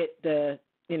 get the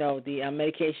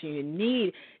medication you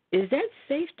need. Is that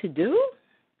safe to do?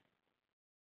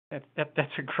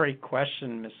 That's a great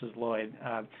question, Mrs. Lloyd.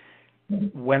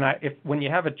 When you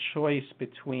have a choice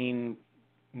between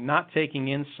not taking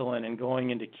insulin and going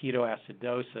into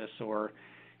ketoacidosis, or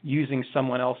using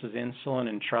someone else's insulin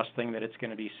and trusting that it's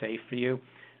going to be safe for you,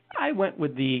 I went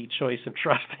with the choice of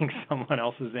trusting someone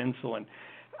else's insulin.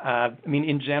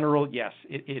 In general, yes,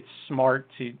 it's smart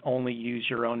to only use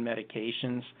your own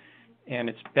medications, and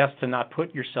it's best to not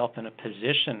put yourself in a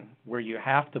position where you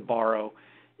have to borrow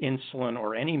insulin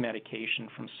or any medication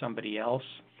from somebody else.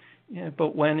 Yeah,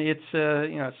 but when it's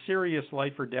a serious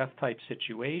life or death type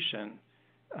situation,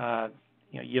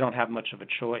 you don't have much of a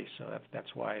choice. So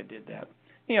that's why I did that.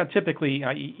 Typically,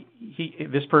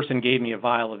 this person gave me a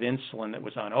vial of insulin that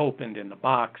was unopened in the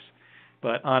box.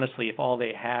 But honestly, if all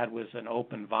they had was an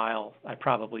open vial, I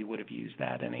probably would have used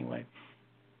that anyway.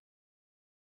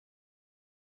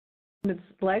 It's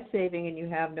life-saving and you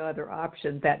have no other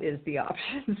option, that is the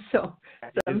option. So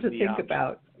something to think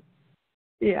about.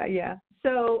 Yeah.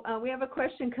 So we have a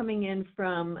question coming in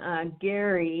from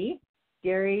Gary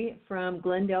from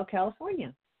Glendale,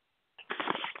 California.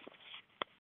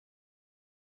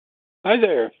 Hi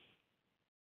there.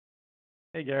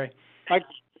 Hey, Gary.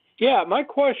 My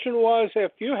question was,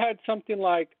 if you had something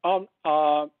like, I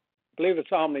believe it's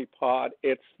Omnipod,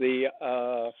 it's the,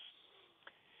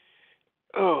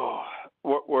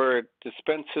 where it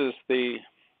dispenses the,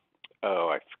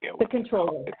 I forget what it's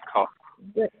called.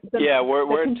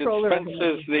 Where it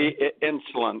dispenses the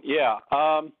insulin. Yeah.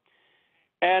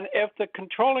 And if the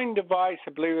controlling device,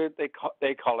 I believe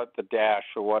they call it the dash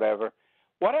or whatever,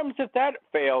 what happens if that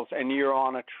fails and you're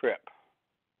on a trip?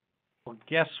 Well,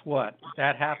 guess what?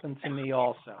 That happened to me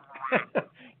also.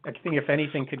 I think if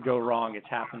anything could go wrong, it's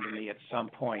happened to me at some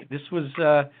point. This was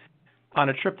on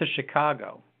a trip to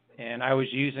Chicago, and I was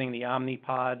using the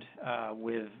Omnipod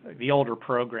with the older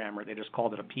programmer. They just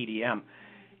called it a PDM.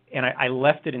 And I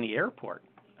left it in the airport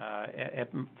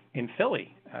in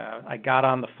Philly. I got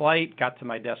on the flight, got to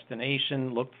my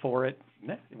destination, looked for it.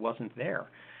 It wasn't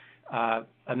there.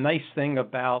 A nice thing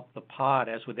about the pod,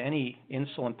 as with any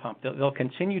insulin pump, they'll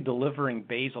continue delivering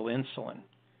basal insulin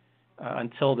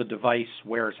until the device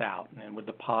wears out. And with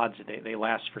the pods, they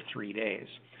last for 3 days.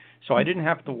 So I didn't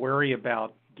have to worry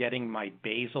about getting my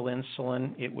basal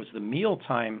insulin. It was the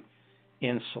mealtime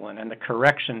insulin and the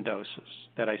correction doses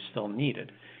that I still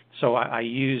needed. So I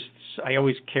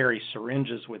always carry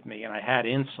syringes with me, and I had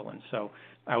insulin, so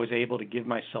I was able to give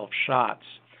myself shots.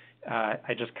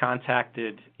 I just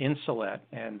contacted Insulet,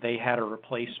 and they had a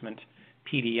replacement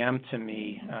PDM to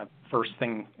me first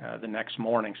thing the next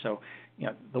morning. So,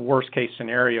 the worst case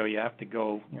scenario, you have to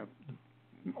go,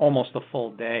 almost a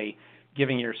full day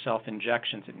giving yourself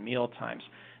injections at meal times.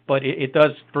 But it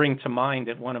does bring to mind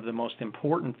that one of the most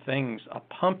important things a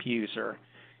pump user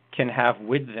can have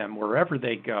with them wherever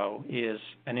they go is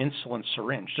an insulin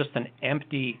syringe, just an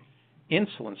empty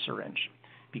insulin syringe.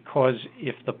 Because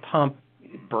if the pump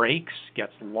breaks,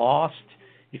 gets lost,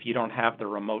 if you don't have the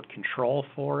remote control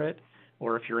for it,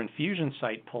 or if your infusion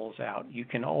site pulls out, you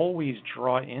can always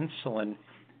draw insulin,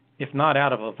 if not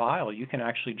out of a vial, you can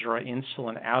actually draw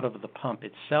insulin out of the pump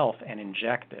itself and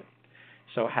inject it.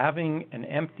 So having an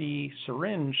empty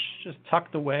syringe just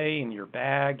tucked away in your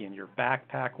bag, in your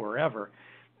backpack, wherever,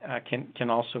 can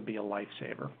also be a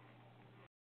lifesaver.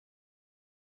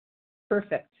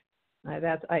 Perfect.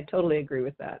 I totally agree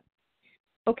with that.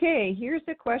 Okay, here's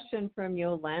a question from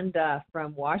Yolanda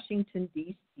from Washington,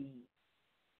 D.C.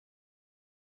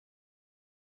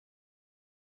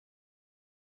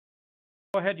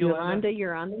 Go ahead, Yolanda. Yolanda,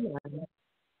 you're on the line.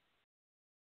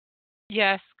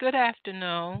 Yes, good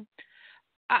afternoon.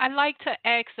 I'd like to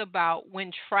ask about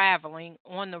when traveling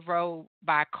on the road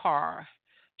by car.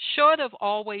 short of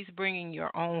always bringing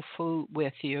your own food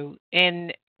with you,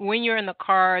 and when you're in the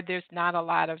car, there's not a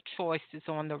lot of choices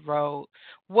on the road.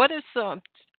 What are some,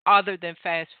 other than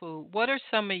fast food, what are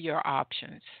some of your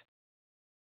options?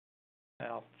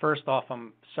 Well, first off,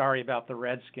 I'm sorry about the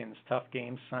Redskins. Tough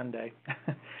game Sunday.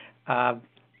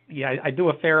 I do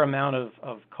a fair amount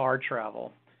of car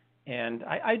travel, and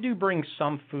I do bring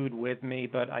some food with me,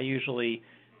 but I usually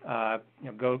go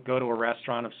to a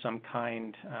restaurant of some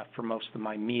kind for most of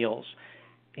my meals.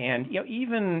 And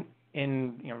even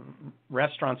in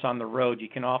restaurants on the road, you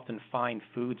can often find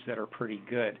foods that are pretty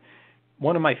good.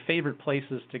 One of my favorite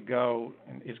places to go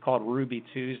is called Ruby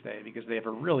Tuesday because they have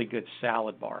a really good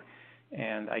salad bar,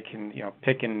 and I can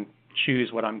pick and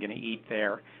choose what I'm going to eat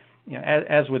there.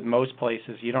 As with most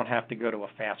places, you don't have to go to a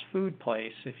fast food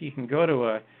place. If you can go to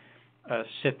a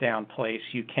sit-down place,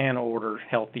 you can order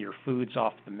healthier foods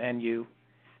off the menu,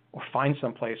 or find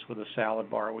some place with a salad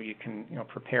bar where you can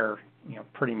prepare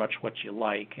pretty much what you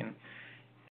like. And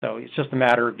so it's just a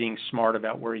matter of being smart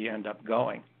about where you end up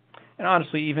going. And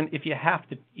honestly, even if you have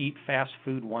to eat fast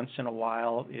food once in a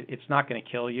while, it's not going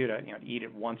to kill you to eat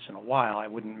it once in a while. I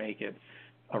wouldn't make it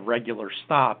a regular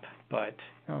stop, but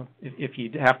if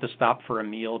you have to stop for a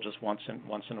meal just once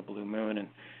in a blue moon and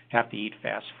have to eat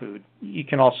fast food, you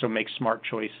can also make smart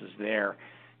choices there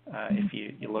if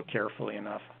you look carefully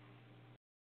enough.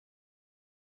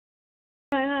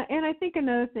 And I think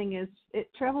another thing is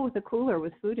travel with a cooler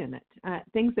with food in it,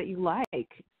 things that you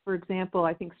like. For example,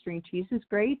 I think string cheese is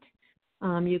great.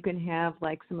 You can have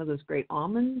like some of those great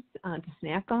almonds to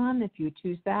snack on if you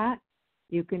choose that.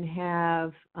 You can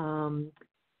have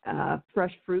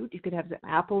fresh fruit. You could have some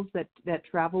apples that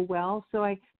travel well. So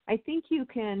I think you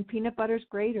can, peanut butter's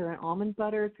great, or an almond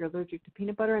butter if you're allergic to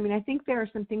peanut butter. I mean, I think there are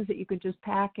some things that you could just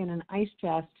pack in an ice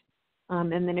chest.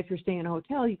 And then if you're staying in a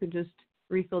hotel, you can just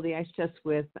refill the ice chest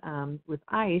with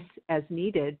ice as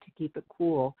needed to keep it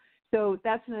cool. So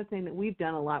that's another thing that we've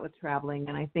done a lot with traveling,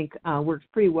 and I think works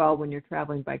pretty well when you're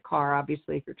traveling by car.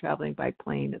 Obviously, if you're traveling by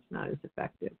plane, it's not as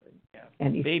effective.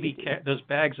 And those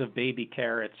bags of baby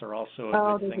carrots are also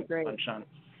a good thing to punch on.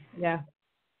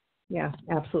 Yeah,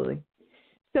 absolutely.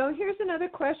 So here's another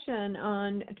question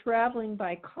on traveling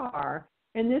by car,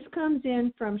 and this comes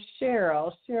in from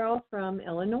Cheryl. Cheryl from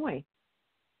Illinois.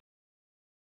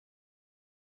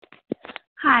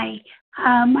 Hi.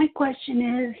 My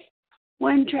question is,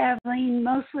 when traveling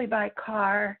mostly by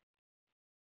car,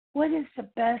 what is the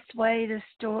best way to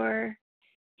store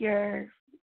your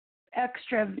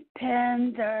extra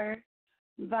pens or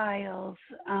vials?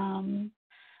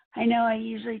 I know I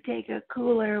usually take a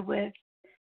cooler with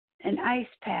an ice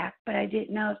pack, but I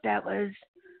didn't know if that was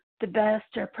the best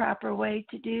or proper way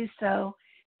to do so.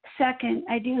 Second,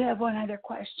 I do have one other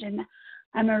question.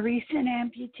 I'm a recent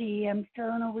amputee. I'm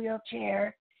still in a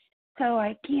wheelchair, so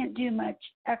I can't do much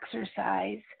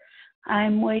exercise.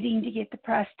 I'm waiting to get the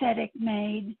prosthetic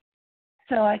made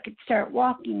so I could start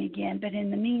walking again. But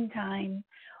in the meantime,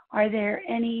 are there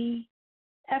any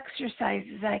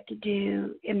exercises I could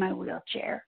do in my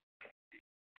wheelchair?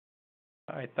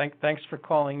 All right, thanks for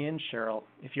calling in, Cheryl.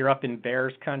 If you're up in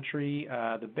Bears country,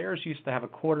 the Bears used to have a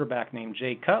quarterback named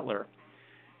Jay Cutler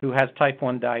who has type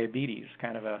 1 diabetes,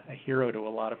 kind of a hero to a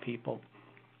lot of people.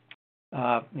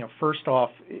 First off,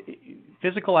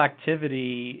 physical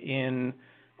activity in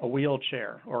a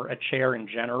wheelchair or a chair in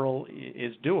general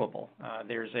is doable.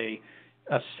 There's a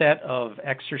set of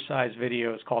exercise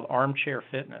videos called Armchair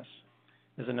Fitness.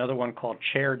 There's another one called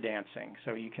Chair Dancing.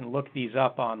 So you can look these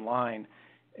up online,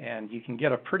 and you can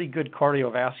get a pretty good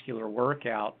cardiovascular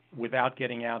workout without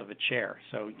getting out of a chair.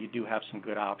 So you do have some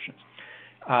good options.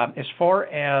 As far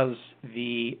as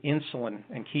the insulin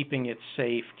and keeping it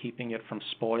safe, keeping it from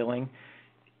spoiling,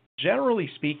 generally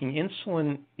speaking,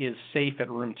 insulin is safe at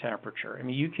room temperature. I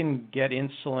mean, you can get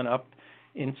insulin up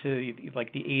into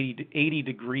like the 80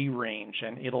 degree range,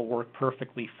 and it'll work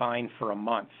perfectly fine for a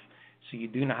month. So you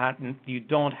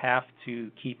don't have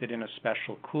to keep it in a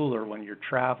special cooler when you're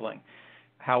traveling.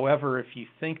 However, if you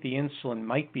think the insulin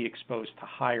might be exposed to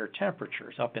higher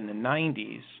temperatures, up in the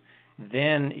 90s,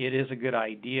 then it is a good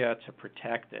idea to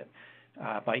protect it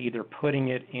by either putting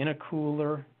it in a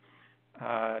cooler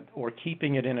or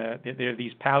keeping it in there are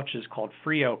these pouches called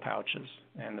Frio pouches,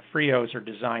 and the Frios are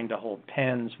designed to hold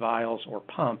pens, vials, or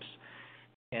pumps,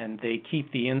 and they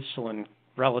keep the insulin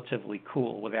relatively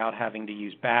cool without having to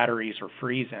use batteries or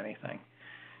freeze anything.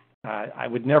 I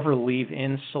would never leave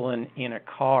insulin in a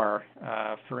car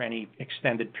for any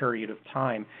extended period of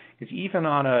time, because even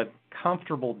on a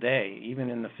comfortable day, even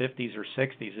in the 50s or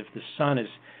 60s, if the sun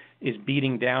is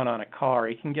beating down on a car,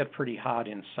 it can get pretty hot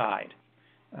inside.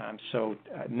 So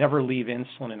never leave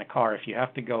insulin in a car. If you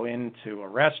have to go into a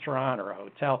restaurant or a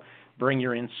hotel, bring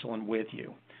your insulin with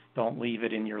you. Don't leave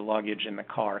it in your luggage in the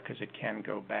car because it can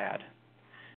go bad.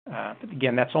 But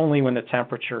again, that's only when the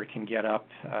temperature can get up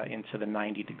into the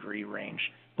 90-degree range.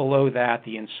 Below that,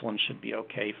 the insulin should be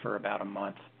okay for about a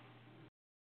month.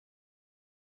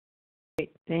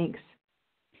 Great, thanks.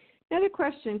 Another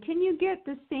question, can you get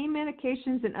the same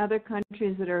medications in other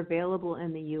countries that are available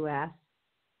in the U.S.?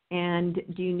 And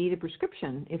do you need a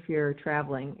prescription if you're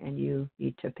traveling and you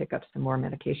need to pick up some more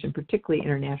medication, particularly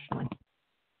internationally?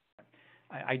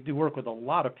 I do work with a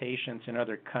lot of patients in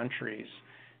other countries.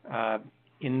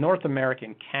 In North America,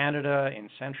 in Canada, in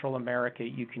Central America,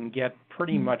 you can get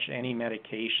pretty much any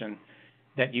medication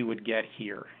that you would get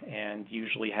here, and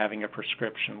usually having a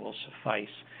prescription will suffice.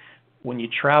 When you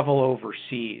travel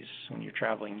overseas, when you're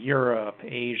traveling Europe,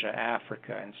 Asia,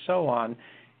 Africa, and so on,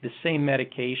 the same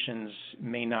medications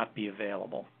may not be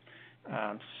available.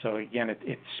 So again,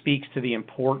 it speaks to the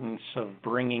importance of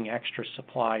bringing extra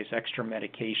supplies, extra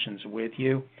medications with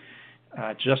you,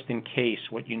 just in case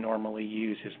what you normally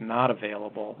use is not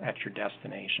available at your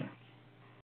destination.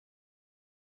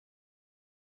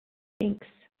 Thanks.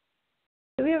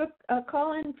 So we have a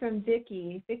call in from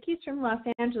Vicki. Vicki's from Los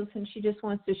Angeles, and she just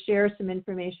wants to share some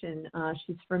information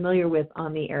she's familiar with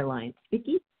on the airlines.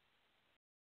 Vicki?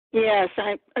 Yes,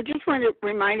 I just want to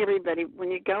remind everybody,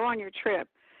 when you go on your trip,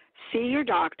 see your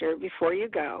doctor before you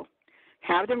go.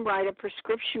 Have them write a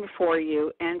prescription for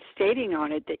you and stating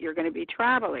on it that you're going to be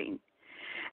traveling.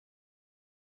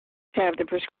 Have the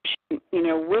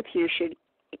prescription, with you should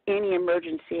any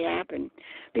emergency happen.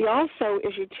 Also,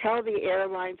 is you tell the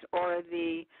airlines or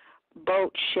the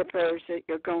boat shippers that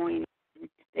you're going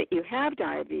that you have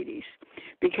diabetes,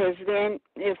 because then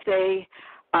if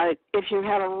you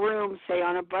have a room, say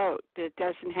on a boat that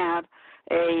doesn't have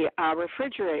a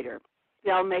refrigerator,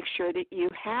 they'll make sure that you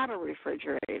have a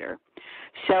refrigerator.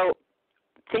 So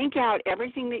think out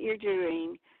everything that you're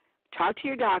doing, talk to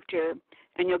your doctor,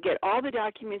 and you'll get all the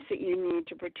documents that you need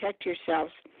to protect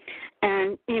yourselves.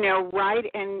 And, write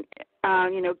and,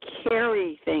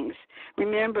 carry things.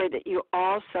 Remember that you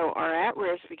also are at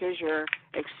risk because you're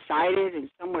excited and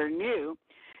somewhere new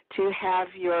to have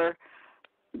your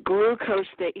glucose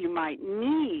that you might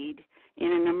need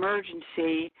in an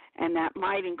emergency, and that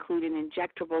might include an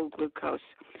injectable glucose.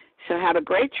 So have a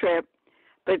great trip,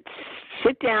 but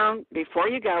sit down before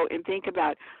you go and think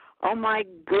about, oh my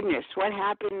goodness, what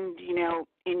happened,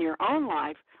 in your own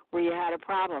life where you had a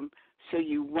problem, so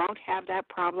you won't have that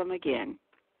problem again.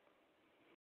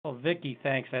 Well, Vicki,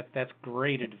 thanks. That's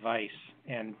great advice.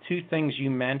 And two things you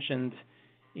mentioned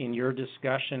in your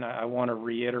discussion I want to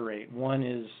reiterate. One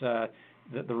is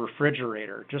the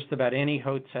refrigerator. Just about any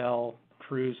hotel,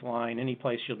 cruise line, any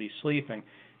place you'll be sleeping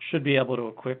should be able to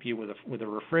equip you with a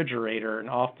refrigerator, and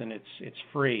often it's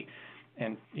free.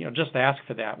 And just ask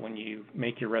for that when you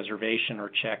make your reservation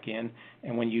or check in.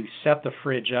 And when you set the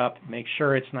fridge up, make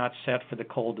sure it's not set for the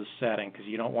coldest setting, because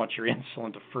you don't want your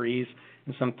insulin to freeze.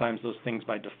 And sometimes those things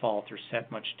by default are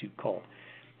set much too cold.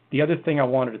 The other thing I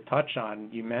wanted to touch on,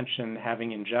 you mentioned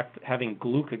having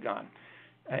glucagon.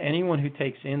 Anyone who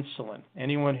takes insulin,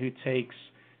 anyone who takes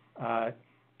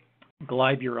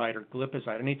glyburide or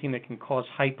glipizide, anything that can cause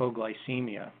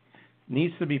hypoglycemia,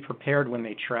 needs to be prepared when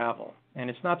they travel. And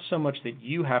it's not so much that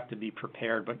you have to be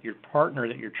prepared, but your partner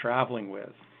that you're traveling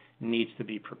with needs to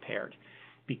be prepared.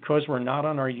 Because we're not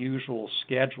on our usual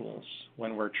schedules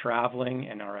when we're traveling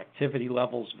and our activity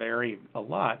levels vary a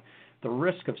lot, the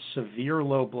risk of severe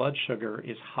low blood sugar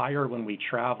is higher when we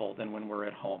travel than when we're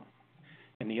at home.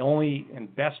 And the only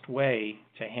and best way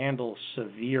to handle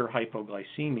severe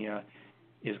hypoglycemia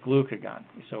is glucagon.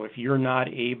 So if you're not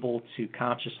able to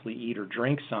consciously eat or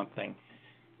drink something,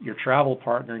 your travel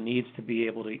partner needs to be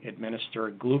able to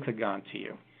administer glucagon to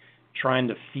you. Trying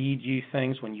to feed you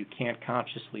things when you can't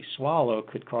consciously swallow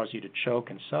could cause you to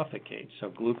choke and suffocate, so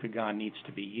glucagon needs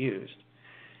to be used.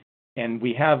 And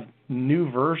we have new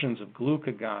versions of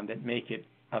glucagon that make it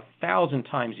 1,000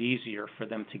 times easier for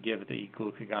them to give the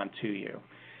glucagon to you.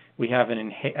 We have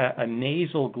a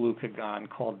nasal glucagon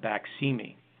called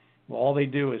Baqsimi. Well, all they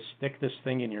do is stick this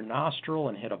thing in your nostril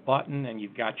and hit a button, and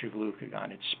you've got your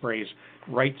glucagon. It sprays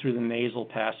right through the nasal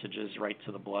passages, right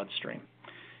to the bloodstream.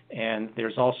 And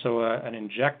there's also an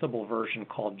injectable version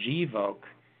called Gvoke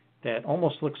that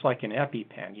almost looks like an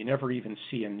EpiPen. You never even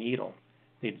see a needle.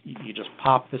 You just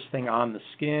pop this thing on the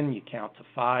skin, you count to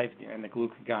 5, and the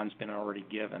glucagon's been already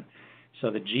given.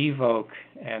 So the Gvoke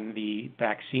and the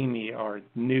Baqsimi are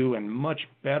new and much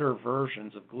better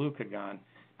versions of glucagon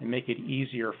and make it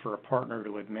easier for a partner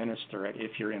to administer it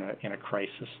if you're in a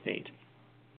crisis state.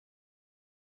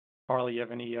 Carla, you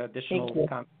have any additional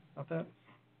comments about that?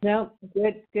 No,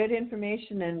 good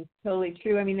information and totally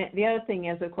true. I mean, the other thing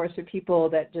is, of course, for people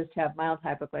that just have mild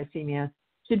hypoglycemia,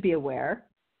 should be aware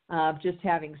of just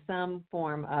having some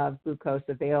form of glucose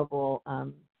available.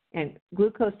 And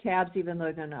glucose tabs, even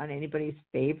though they're not anybody's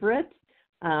favorite,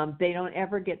 they don't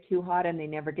ever get too hot and they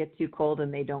never get too cold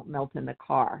and they don't melt in the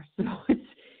car. So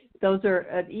those are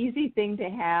an easy thing to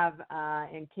have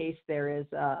in case there is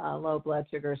a low blood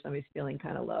sugar or somebody's feeling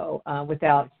kind of low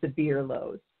without severe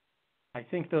lows. I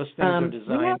think those things are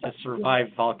designed to survive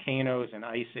volcanoes and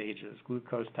ice ages.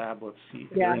 Glucose tablets,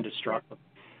 they're indestructible.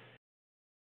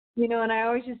 You know, and I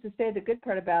always used to say the good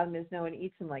part about them is no one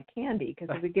eats them like candy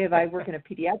because I work in a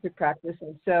pediatric practice,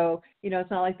 and so, you know, it's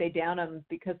not like they down them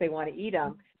because they want to eat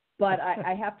them. But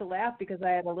I have to laugh because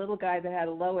I had a little guy that had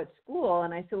a low at school,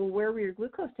 and I said, well, where were your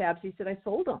glucose tabs? He said, I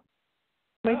sold them,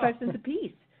 25 cents a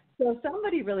piece. So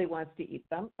somebody really wants to eat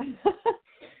them.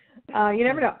 You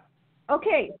never know.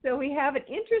 Okay, so we have an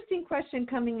interesting question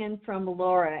coming in from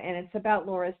Laura, and it's about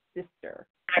Laura's sister.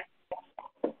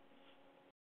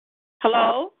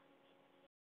 Hello?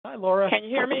 Hi, Laura. Can you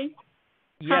hear me?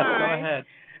 Yes, Hi. Go ahead.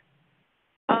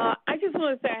 I just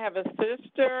want to say I have a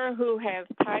sister who has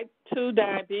type 2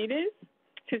 diabetes.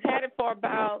 She's had it for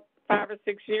about 5 or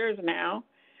 6 years now.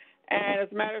 And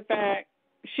as a matter of fact,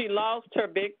 she lost her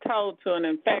big toe to an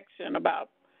infection about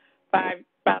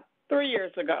 3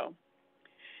 years ago.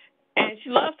 And she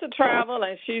loves to travel,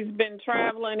 and she's been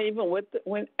traveling even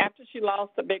after she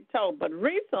lost the big toe. But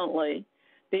recently,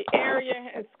 the area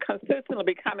has consistently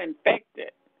become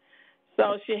infected.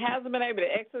 So she hasn't been able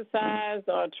to exercise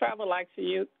or travel like she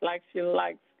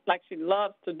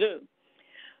loves to do.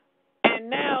 And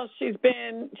now she's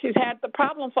had the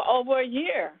problem for over a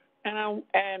year.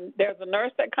 And there's a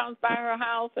nurse that comes by her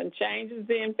house and changes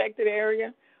the infected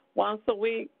area once a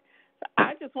week.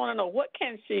 I just want to know, what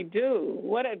can she do?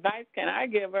 What advice can I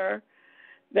give her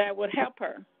that would help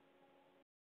her?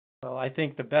 Well, I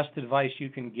think the best advice you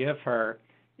can give her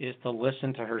is to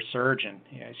listen to her surgeon.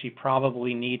 She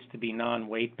probably needs to be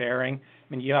non-weight bearing.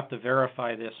 I mean, you have to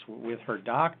verify this with her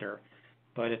doctor,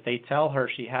 but if they tell her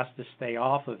she has to stay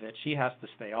off of it, she has to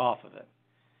stay off of it.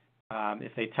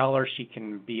 If they tell her she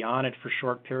can be on it for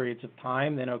short periods of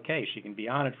time, then okay, she can be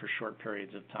on it for short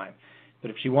periods of time.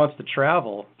 But if she wants to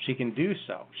travel, she can do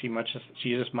so.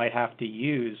 She just might have to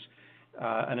use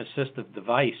an assistive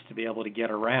device to be able to get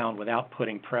around without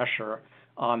putting pressure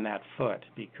on that foot,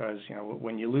 because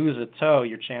when you lose a toe,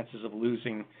 your chances of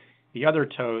losing the other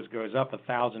toes goes up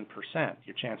 1,000%.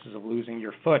 Your chances of losing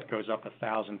your foot goes up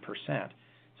 1,000%.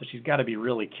 So she's got to be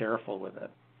really careful with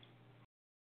it.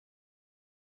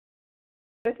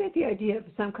 I think the idea of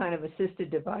some kind of assisted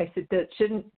device that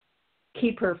shouldn't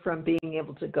keep her from being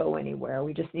able to go anywhere.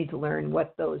 We just need to learn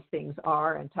what those things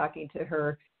are, and talking to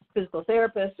her physical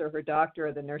therapist or her doctor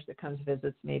or the nurse that comes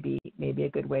visits may be a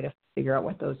good way to figure out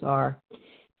what those are.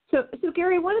 So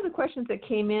Gary, one of the questions that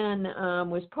came in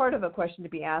was part of a question to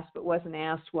be asked but wasn't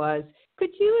asked was, could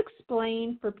you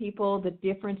explain for people the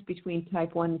difference between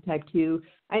type 1 and type 2?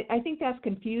 I think that's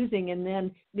confusing. And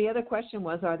then the other question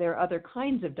was, are there other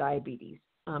kinds of diabetes?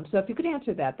 So if you could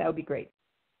answer that, that would be great.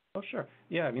 Oh, sure.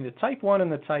 Yeah, I mean, the type 1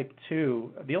 and the type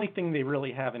 2, the only thing they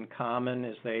really have in common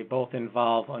is they both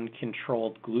involve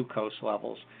uncontrolled glucose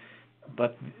levels.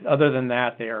 But other than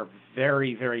that, they are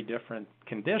very, very different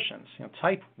conditions.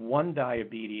 Type 1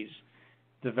 diabetes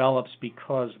develops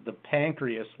because the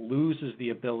pancreas loses the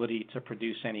ability to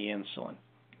produce any insulin.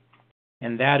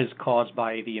 And that is caused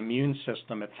by the immune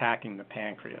system attacking the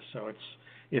pancreas. So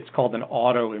it's called an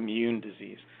autoimmune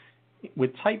disease.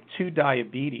 With type 2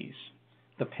 diabetes,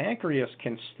 the pancreas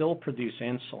can still produce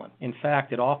insulin. In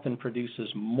fact, it often produces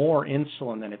more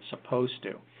insulin than it's supposed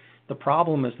to. The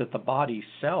problem is that the body's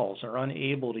cells are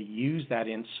unable to use that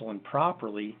insulin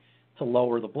properly to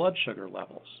lower the blood sugar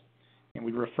levels. And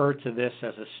we refer to this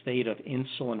as a state of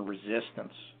insulin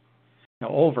resistance. Now,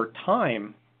 over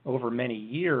time, over many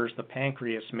years, the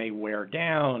pancreas may wear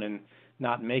down and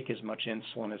not make as much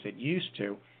insulin as it used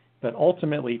to. But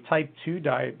ultimately, type 2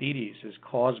 diabetes is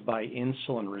caused by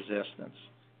insulin resistance.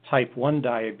 Type 1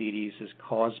 diabetes is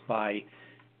caused by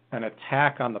an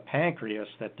attack on the pancreas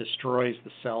that destroys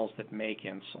the cells that make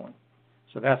insulin.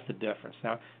 So that's the difference.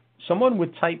 Now, someone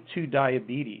with type 2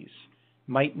 diabetes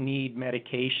might need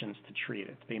medications to treat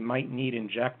it. They might need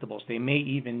injectables. They may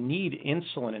even need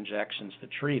insulin injections to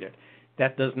treat it.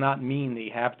 That does not mean they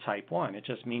have type 1. It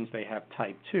just means they have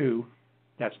type 2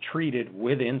 that's treated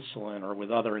with insulin or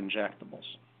with other injectables.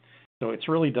 So it's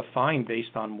really defined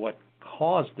based on what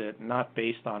caused it, not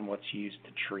based on what's used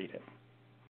to treat it.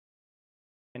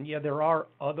 And yeah, there are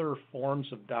other forms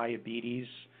of diabetes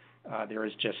There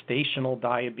is gestational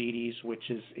diabetes, which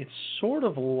it's sort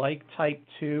of like type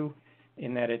 2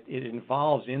 in that it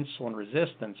involves insulin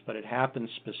resistance, but it happens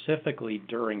specifically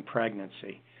during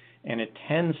pregnancy. And it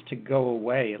tends to go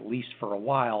away, at least for a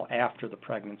while, after the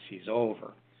pregnancy is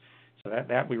over. So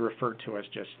that we refer to as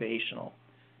gestational.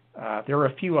 There are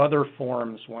a few other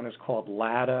forms. One is called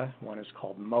LADA, one is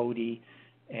called MODY,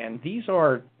 and these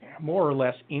are more or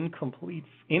less incomplete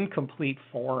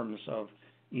forms of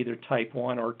either type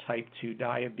 1 or type 2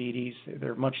 diabetes.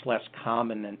 They're much less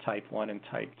common than type 1 and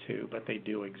type 2, but they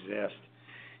do exist.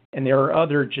 And there are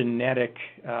other genetic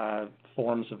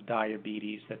forms of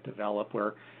diabetes that develop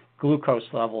where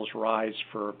glucose levels rise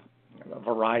for a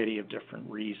variety of different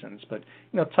reasons. But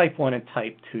type 1 and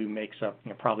type 2 makes up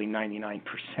probably 99%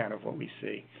 of what we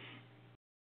see.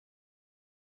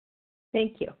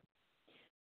 Thank you.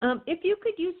 If you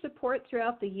could use support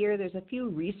throughout the year, there's a few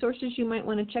resources you might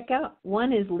want to check out.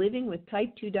 One is Living with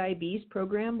Type 2 Diabetes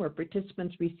program, where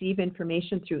participants receive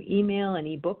information through email and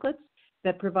e-booklets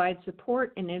that provide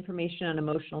support and information on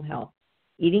emotional health,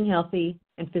 eating healthy,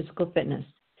 and physical fitness.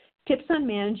 Tips on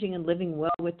managing and living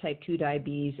well with type 2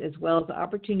 diabetes, as well as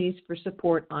opportunities for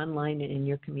support online and in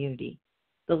your community.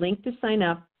 The link to sign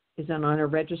up is on our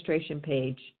registration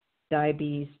page,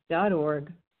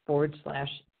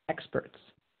 diabetes.org/experts.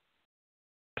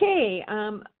 Okay,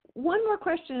 one more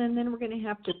question and then we're going to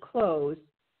have to close.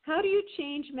 How do you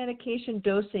change medication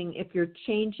dosing if you're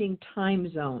changing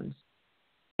time zones?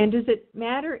 And does it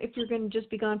matter if you're going to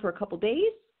just be gone for a couple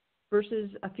days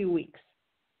versus a few weeks?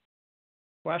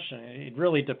 Question. It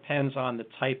really depends on the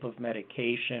type of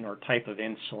medication or type of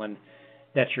insulin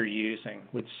that you're using.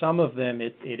 With some of them,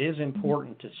 it is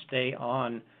important to stay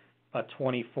on a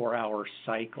 24-hour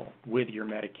cycle with your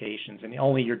medications, and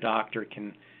only your doctor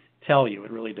can tell you.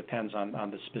 It really depends on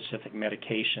the specific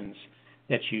medications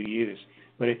that you use.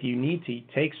 But if you need to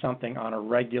take something on a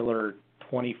regular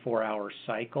 24-hour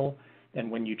cycle,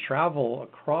 then when you travel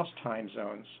across time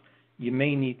zones, you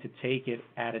may need to take it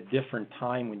at a different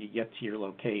time when you get to your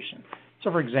location.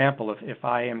 So, for example, if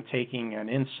I am taking an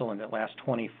insulin that lasts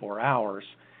 24 hours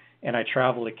and I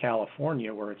travel to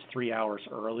California where it's 3 hours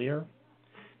earlier,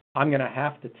 I'm going to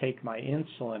have to take my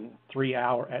insulin 3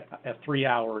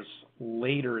 hours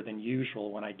later than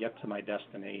usual when I get to my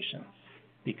destination,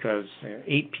 because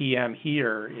 8 p.m.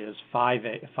 here is 5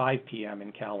 p.m.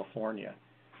 in California.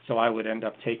 So I would end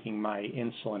up taking my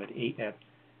insulin at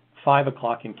 5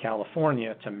 o'clock in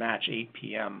California to match 8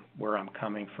 p.m. where I'm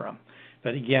coming from.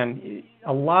 But again,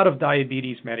 a lot of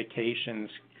diabetes medications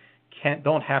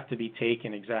don't have to be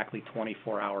taken exactly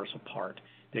 24 hours apart.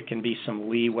 There can be some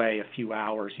leeway, a few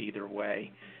hours either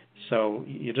way. So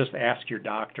you just ask your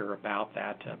doctor about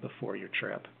that before your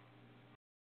trip.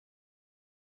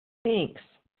 Thanks.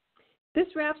 This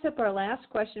wraps up our last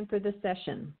question for this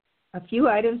session. A few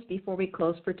items before we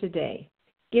close for today.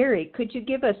 Gary, could you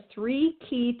give us 3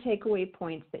 key takeaway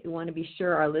points that you want to be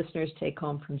sure our listeners take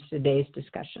home from today's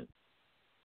discussion?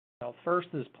 Well, first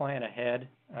is plan ahead.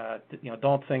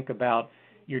 Don't think about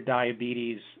your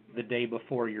diabetes the day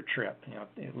before your trip.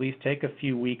 At least take a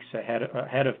few weeks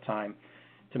ahead of time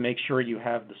to make sure you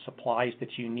have the supplies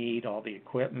that you need, all the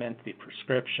equipment, the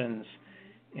prescriptions,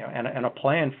 and a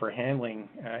plan for handling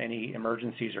any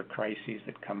emergencies or crises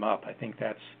that come up. I think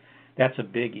that's a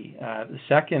biggie. The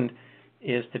second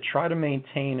is to try to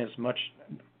maintain as much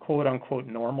quote-unquote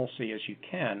normalcy as you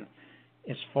can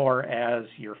as far as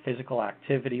your physical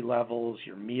activity levels,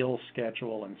 your meal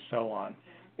schedule, and so on.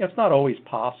 It's not always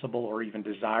possible or even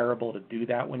desirable to do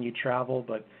that when you travel,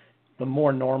 but the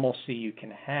more normalcy you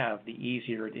can have, the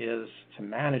easier it is to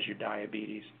manage your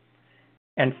diabetes.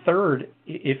 And third,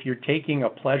 if you're taking a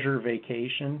pleasure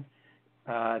vacation,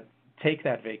 take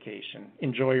that vacation.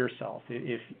 Enjoy yourself.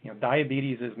 If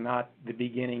diabetes is not the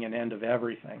beginning and end of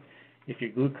everything. If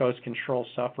your glucose control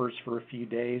suffers for a few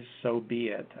days, so be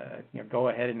it. Go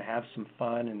ahead and have some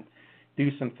fun and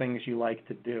do some things you like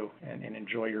to do and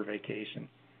enjoy your vacation.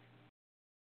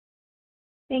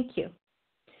 Thank you.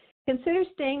 Consider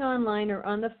staying online or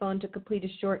on the phone to complete a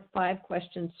short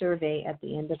 5-question survey at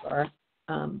the end of our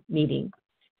meeting.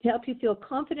 To help you feel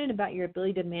confident about your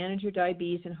ability to manage your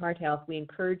diabetes and heart health, we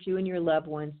encourage you and your loved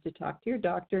ones to talk to your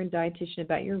doctor and dietitian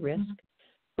about your risk.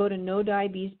 Go to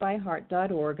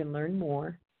knowdiabetesbyheart.org and learn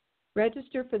more.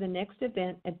 Register for the next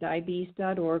event at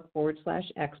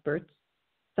diabetes.org/experts.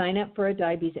 Sign up for a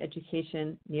diabetes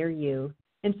education near you,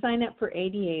 and sign up for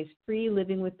ADA's free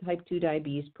Living with Type 2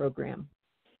 Diabetes program.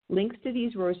 Links to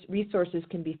these resources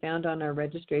can be found on our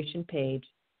registration page,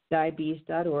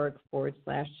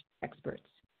 diabetes.org/experts.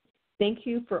 Thank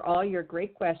you for all your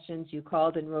great questions you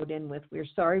called and wrote in with. We're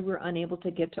sorry we're unable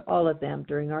to get to all of them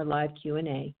during our live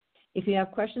Q&A. If you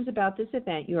have questions about this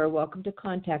event, you are welcome to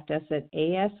contact us at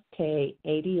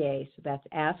AskADA, so that's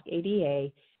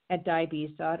AskADA, at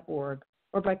diabetes.org,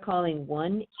 or by calling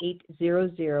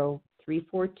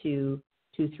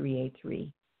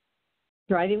 1-800-342-2383.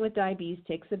 Driving with Diabetes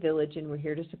takes a village, and we're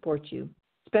here to support you.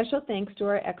 Special thanks to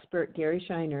our expert, Gary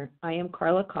Shiner. I am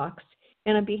Carla Cox,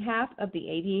 and on behalf of the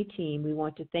ADA team, we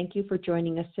want to thank you for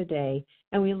joining us today,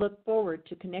 and we look forward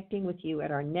to connecting with you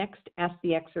at our next Ask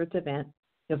the Experts event,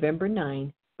 November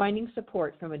 9, Finding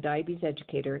Support from a Diabetes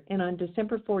Educator, and on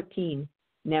December 14,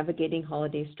 Navigating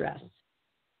Holiday Stress.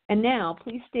 And now,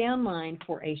 please stay online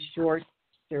for a short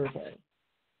survey.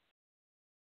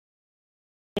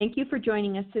 Thank you for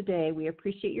joining us today. We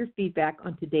appreciate your feedback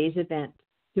on today's event.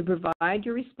 To provide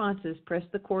your responses, press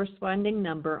the corresponding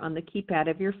number on the keypad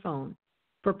of your phone.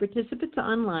 For participants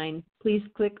online, please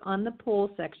click on the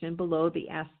poll section below the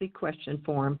Ask the Question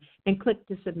form and click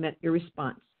to submit your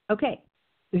response. Okay,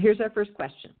 so here's our first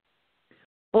question.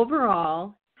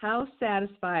 Overall, how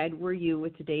satisfied were you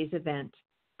with today's event,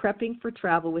 Prepping for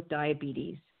Travel with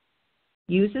Diabetes?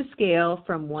 Use a scale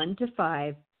from 1 to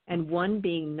 5, and 1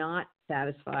 being not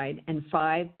satisfied and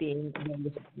 5 being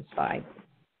very satisfied.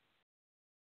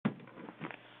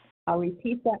 I'll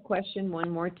repeat that question one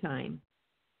more time.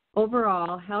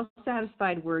 Overall, how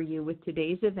satisfied were you with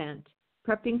today's event,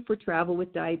 Prepping for Travel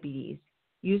with Diabetes?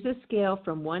 Use a scale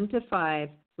from 1 to 5,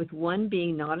 with 1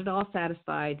 being not at all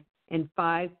satisfied and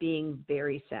 5 being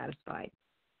very satisfied.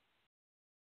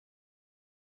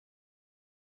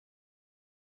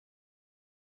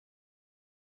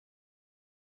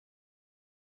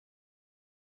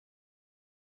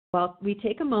 While we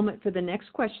take a moment for the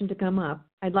next question to come up,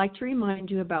 I'd like to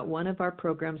remind you about one of our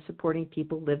programs supporting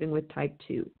people living with type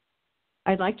 2.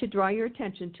 I'd like to draw your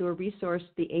attention to a resource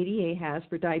the ADA has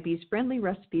for diabetes-friendly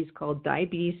recipes called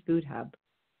Diabetes Food Hub.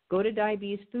 Go to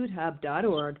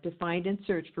diabetesfoodhub.org to find and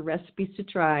search for recipes to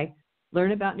try,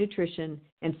 learn about nutrition,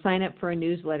 and sign up for a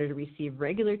newsletter to receive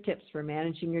regular tips for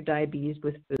managing your diabetes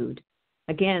with food.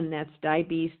 Again, that's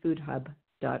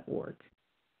diabetesfoodhub.org.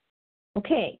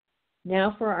 Okay.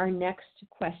 Now for our next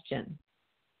question.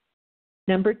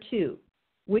 Number 2,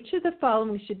 which of the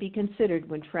following should be considered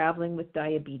when traveling with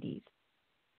diabetes?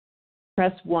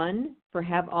 Press 1 for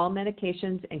have all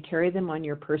medications and carry them on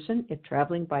your person if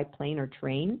traveling by plane or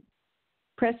train.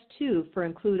 Press 2 for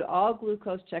include all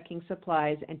glucose checking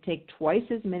supplies and take twice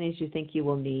as many as you think you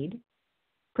will need.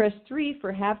 Press 3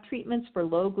 for have treatments for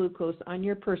low glucose on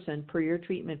your person per your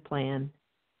treatment plan.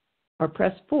 Or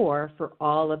press 4 for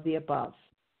all of the above.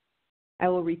 I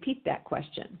will repeat that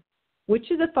question. Which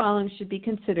of the following should be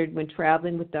considered when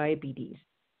traveling with diabetes?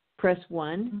 Press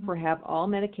 1 for have all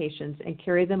medications and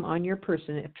carry them on your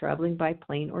person if traveling by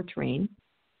plane or train.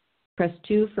 Press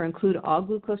 2 for include all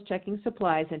glucose checking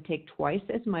supplies and take twice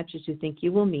as much as you think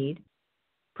you will need.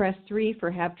 Press 3 for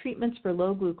have treatments for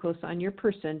low glucose on your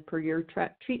person per your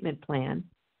treatment plan.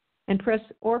 And press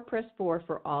 4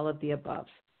 for all of the above.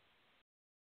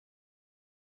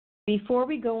 Before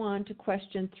we go on to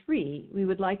question 3, we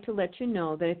would like to let you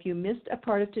know that if you missed a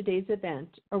part of today's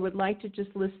event or would like to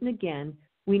just listen again,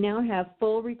 we now have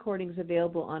full recordings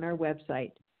available on our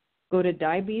website. Go to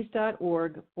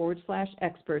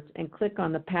diabetes.org/experts and click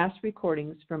on the past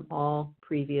recordings from all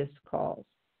previous calls.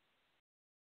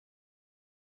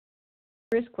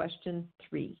 Here is question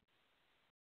 3.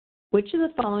 Which of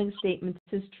the following statements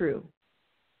is true?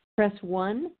 Press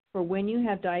 1 for when you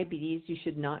have diabetes, you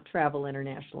should not travel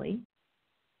internationally.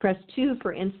 Press 2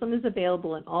 for insulin is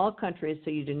available in all countries,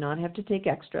 so you do not have to take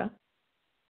extra.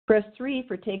 Press 3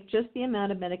 for take just the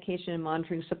amount of medication and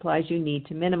monitoring supplies you need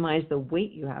to minimize the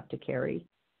weight you have to carry.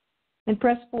 And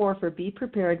press 4 for be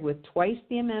prepared with twice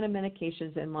the amount of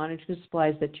medications and monitoring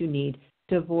supplies that you need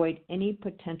to avoid any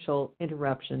potential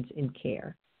interruptions in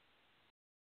care.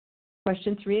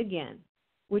 Question 3 again.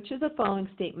 Which of the following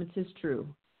statements is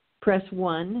true? Press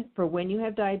 1 for when you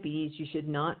have diabetes, you should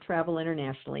not travel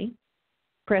internationally.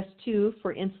 Press 2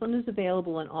 for insulin is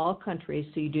available in all countries,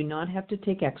 so you do not have to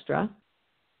take extra.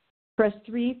 Press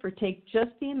 3 for take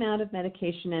just the amount of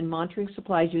medication and monitoring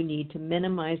supplies you need to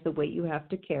minimize the weight you have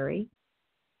to carry.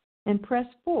 And press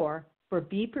 4 for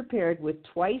be prepared with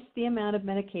twice the amount of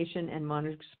medication and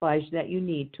monitoring supplies that you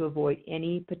need to avoid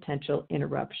any potential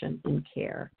interruption in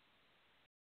care.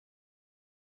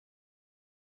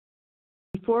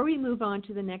 Before we move on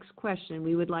to the next question,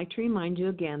 we would like to remind you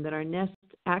again that our next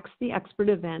Ask the Expert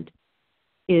event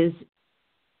is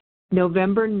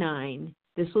November 9.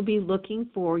 This will be looking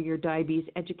for your diabetes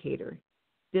educator.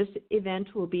 This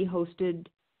event will be hosted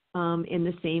in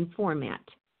the same format.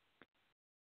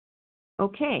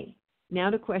 Okay, now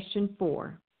to question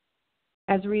 4.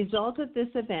 As a result of this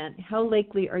event, how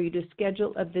likely are you to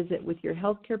schedule a visit with your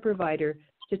healthcare provider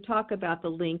to talk about the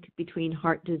link between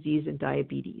heart disease and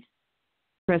diabetes?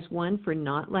 Press 1 for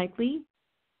not likely,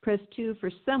 press 2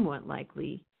 for somewhat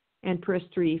likely, and press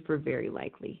 3 for very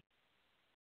likely.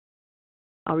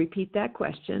 I'll repeat that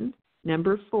question.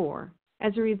 Number 4,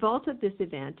 as a result of this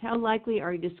event, how likely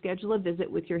are you to schedule a visit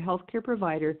with your healthcare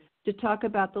provider to talk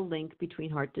about the link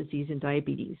between heart disease and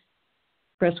diabetes?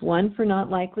 Press 1 for not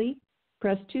likely,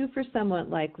 press 2 for somewhat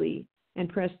likely, and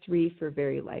press 3 for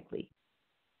very likely.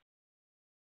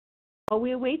 While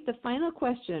we await the final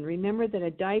question, remember that a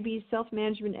diabetes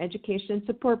self-management education and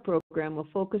support program will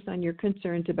focus on your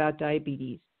concerns about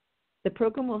diabetes. The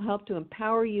program will help to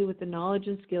empower you with the knowledge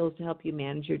and skills to help you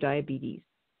manage your diabetes.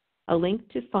 A link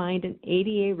to find an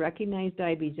ADA-recognized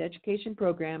diabetes education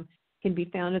program can be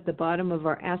found at the bottom of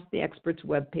our Ask the Experts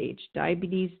webpage,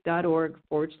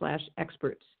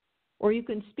 diabetes.org/experts. Or you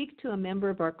can speak to a member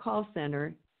of our call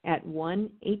center at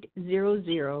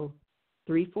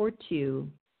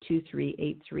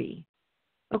 1-800-342-2383.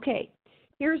 Okay,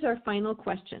 here's our final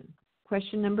question.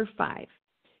 Question number 5.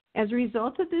 As a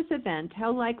result of this event,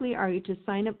 how likely are you to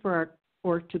sign up for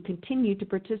or to continue to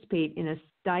participate in a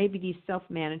diabetes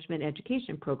self-management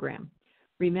education program?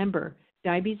 Remember,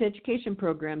 diabetes education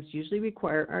programs usually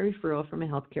require a referral from a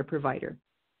healthcare provider.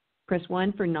 Press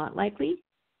 1 for not likely,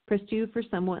 press 2 for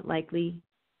somewhat likely,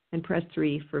 and press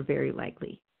 3 for very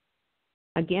likely.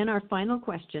 Again, our final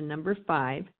question, number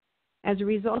 5. As a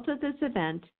result of this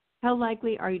event, how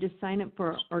likely are you to sign up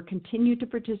for or continue to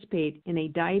participate in a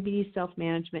diabetes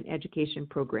self-management education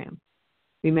program?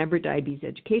 Remember, diabetes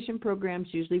education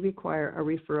programs usually require a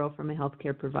referral from a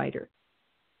healthcare provider.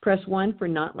 Press 1 for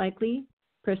not likely,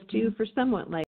 press 2 for somewhat likely,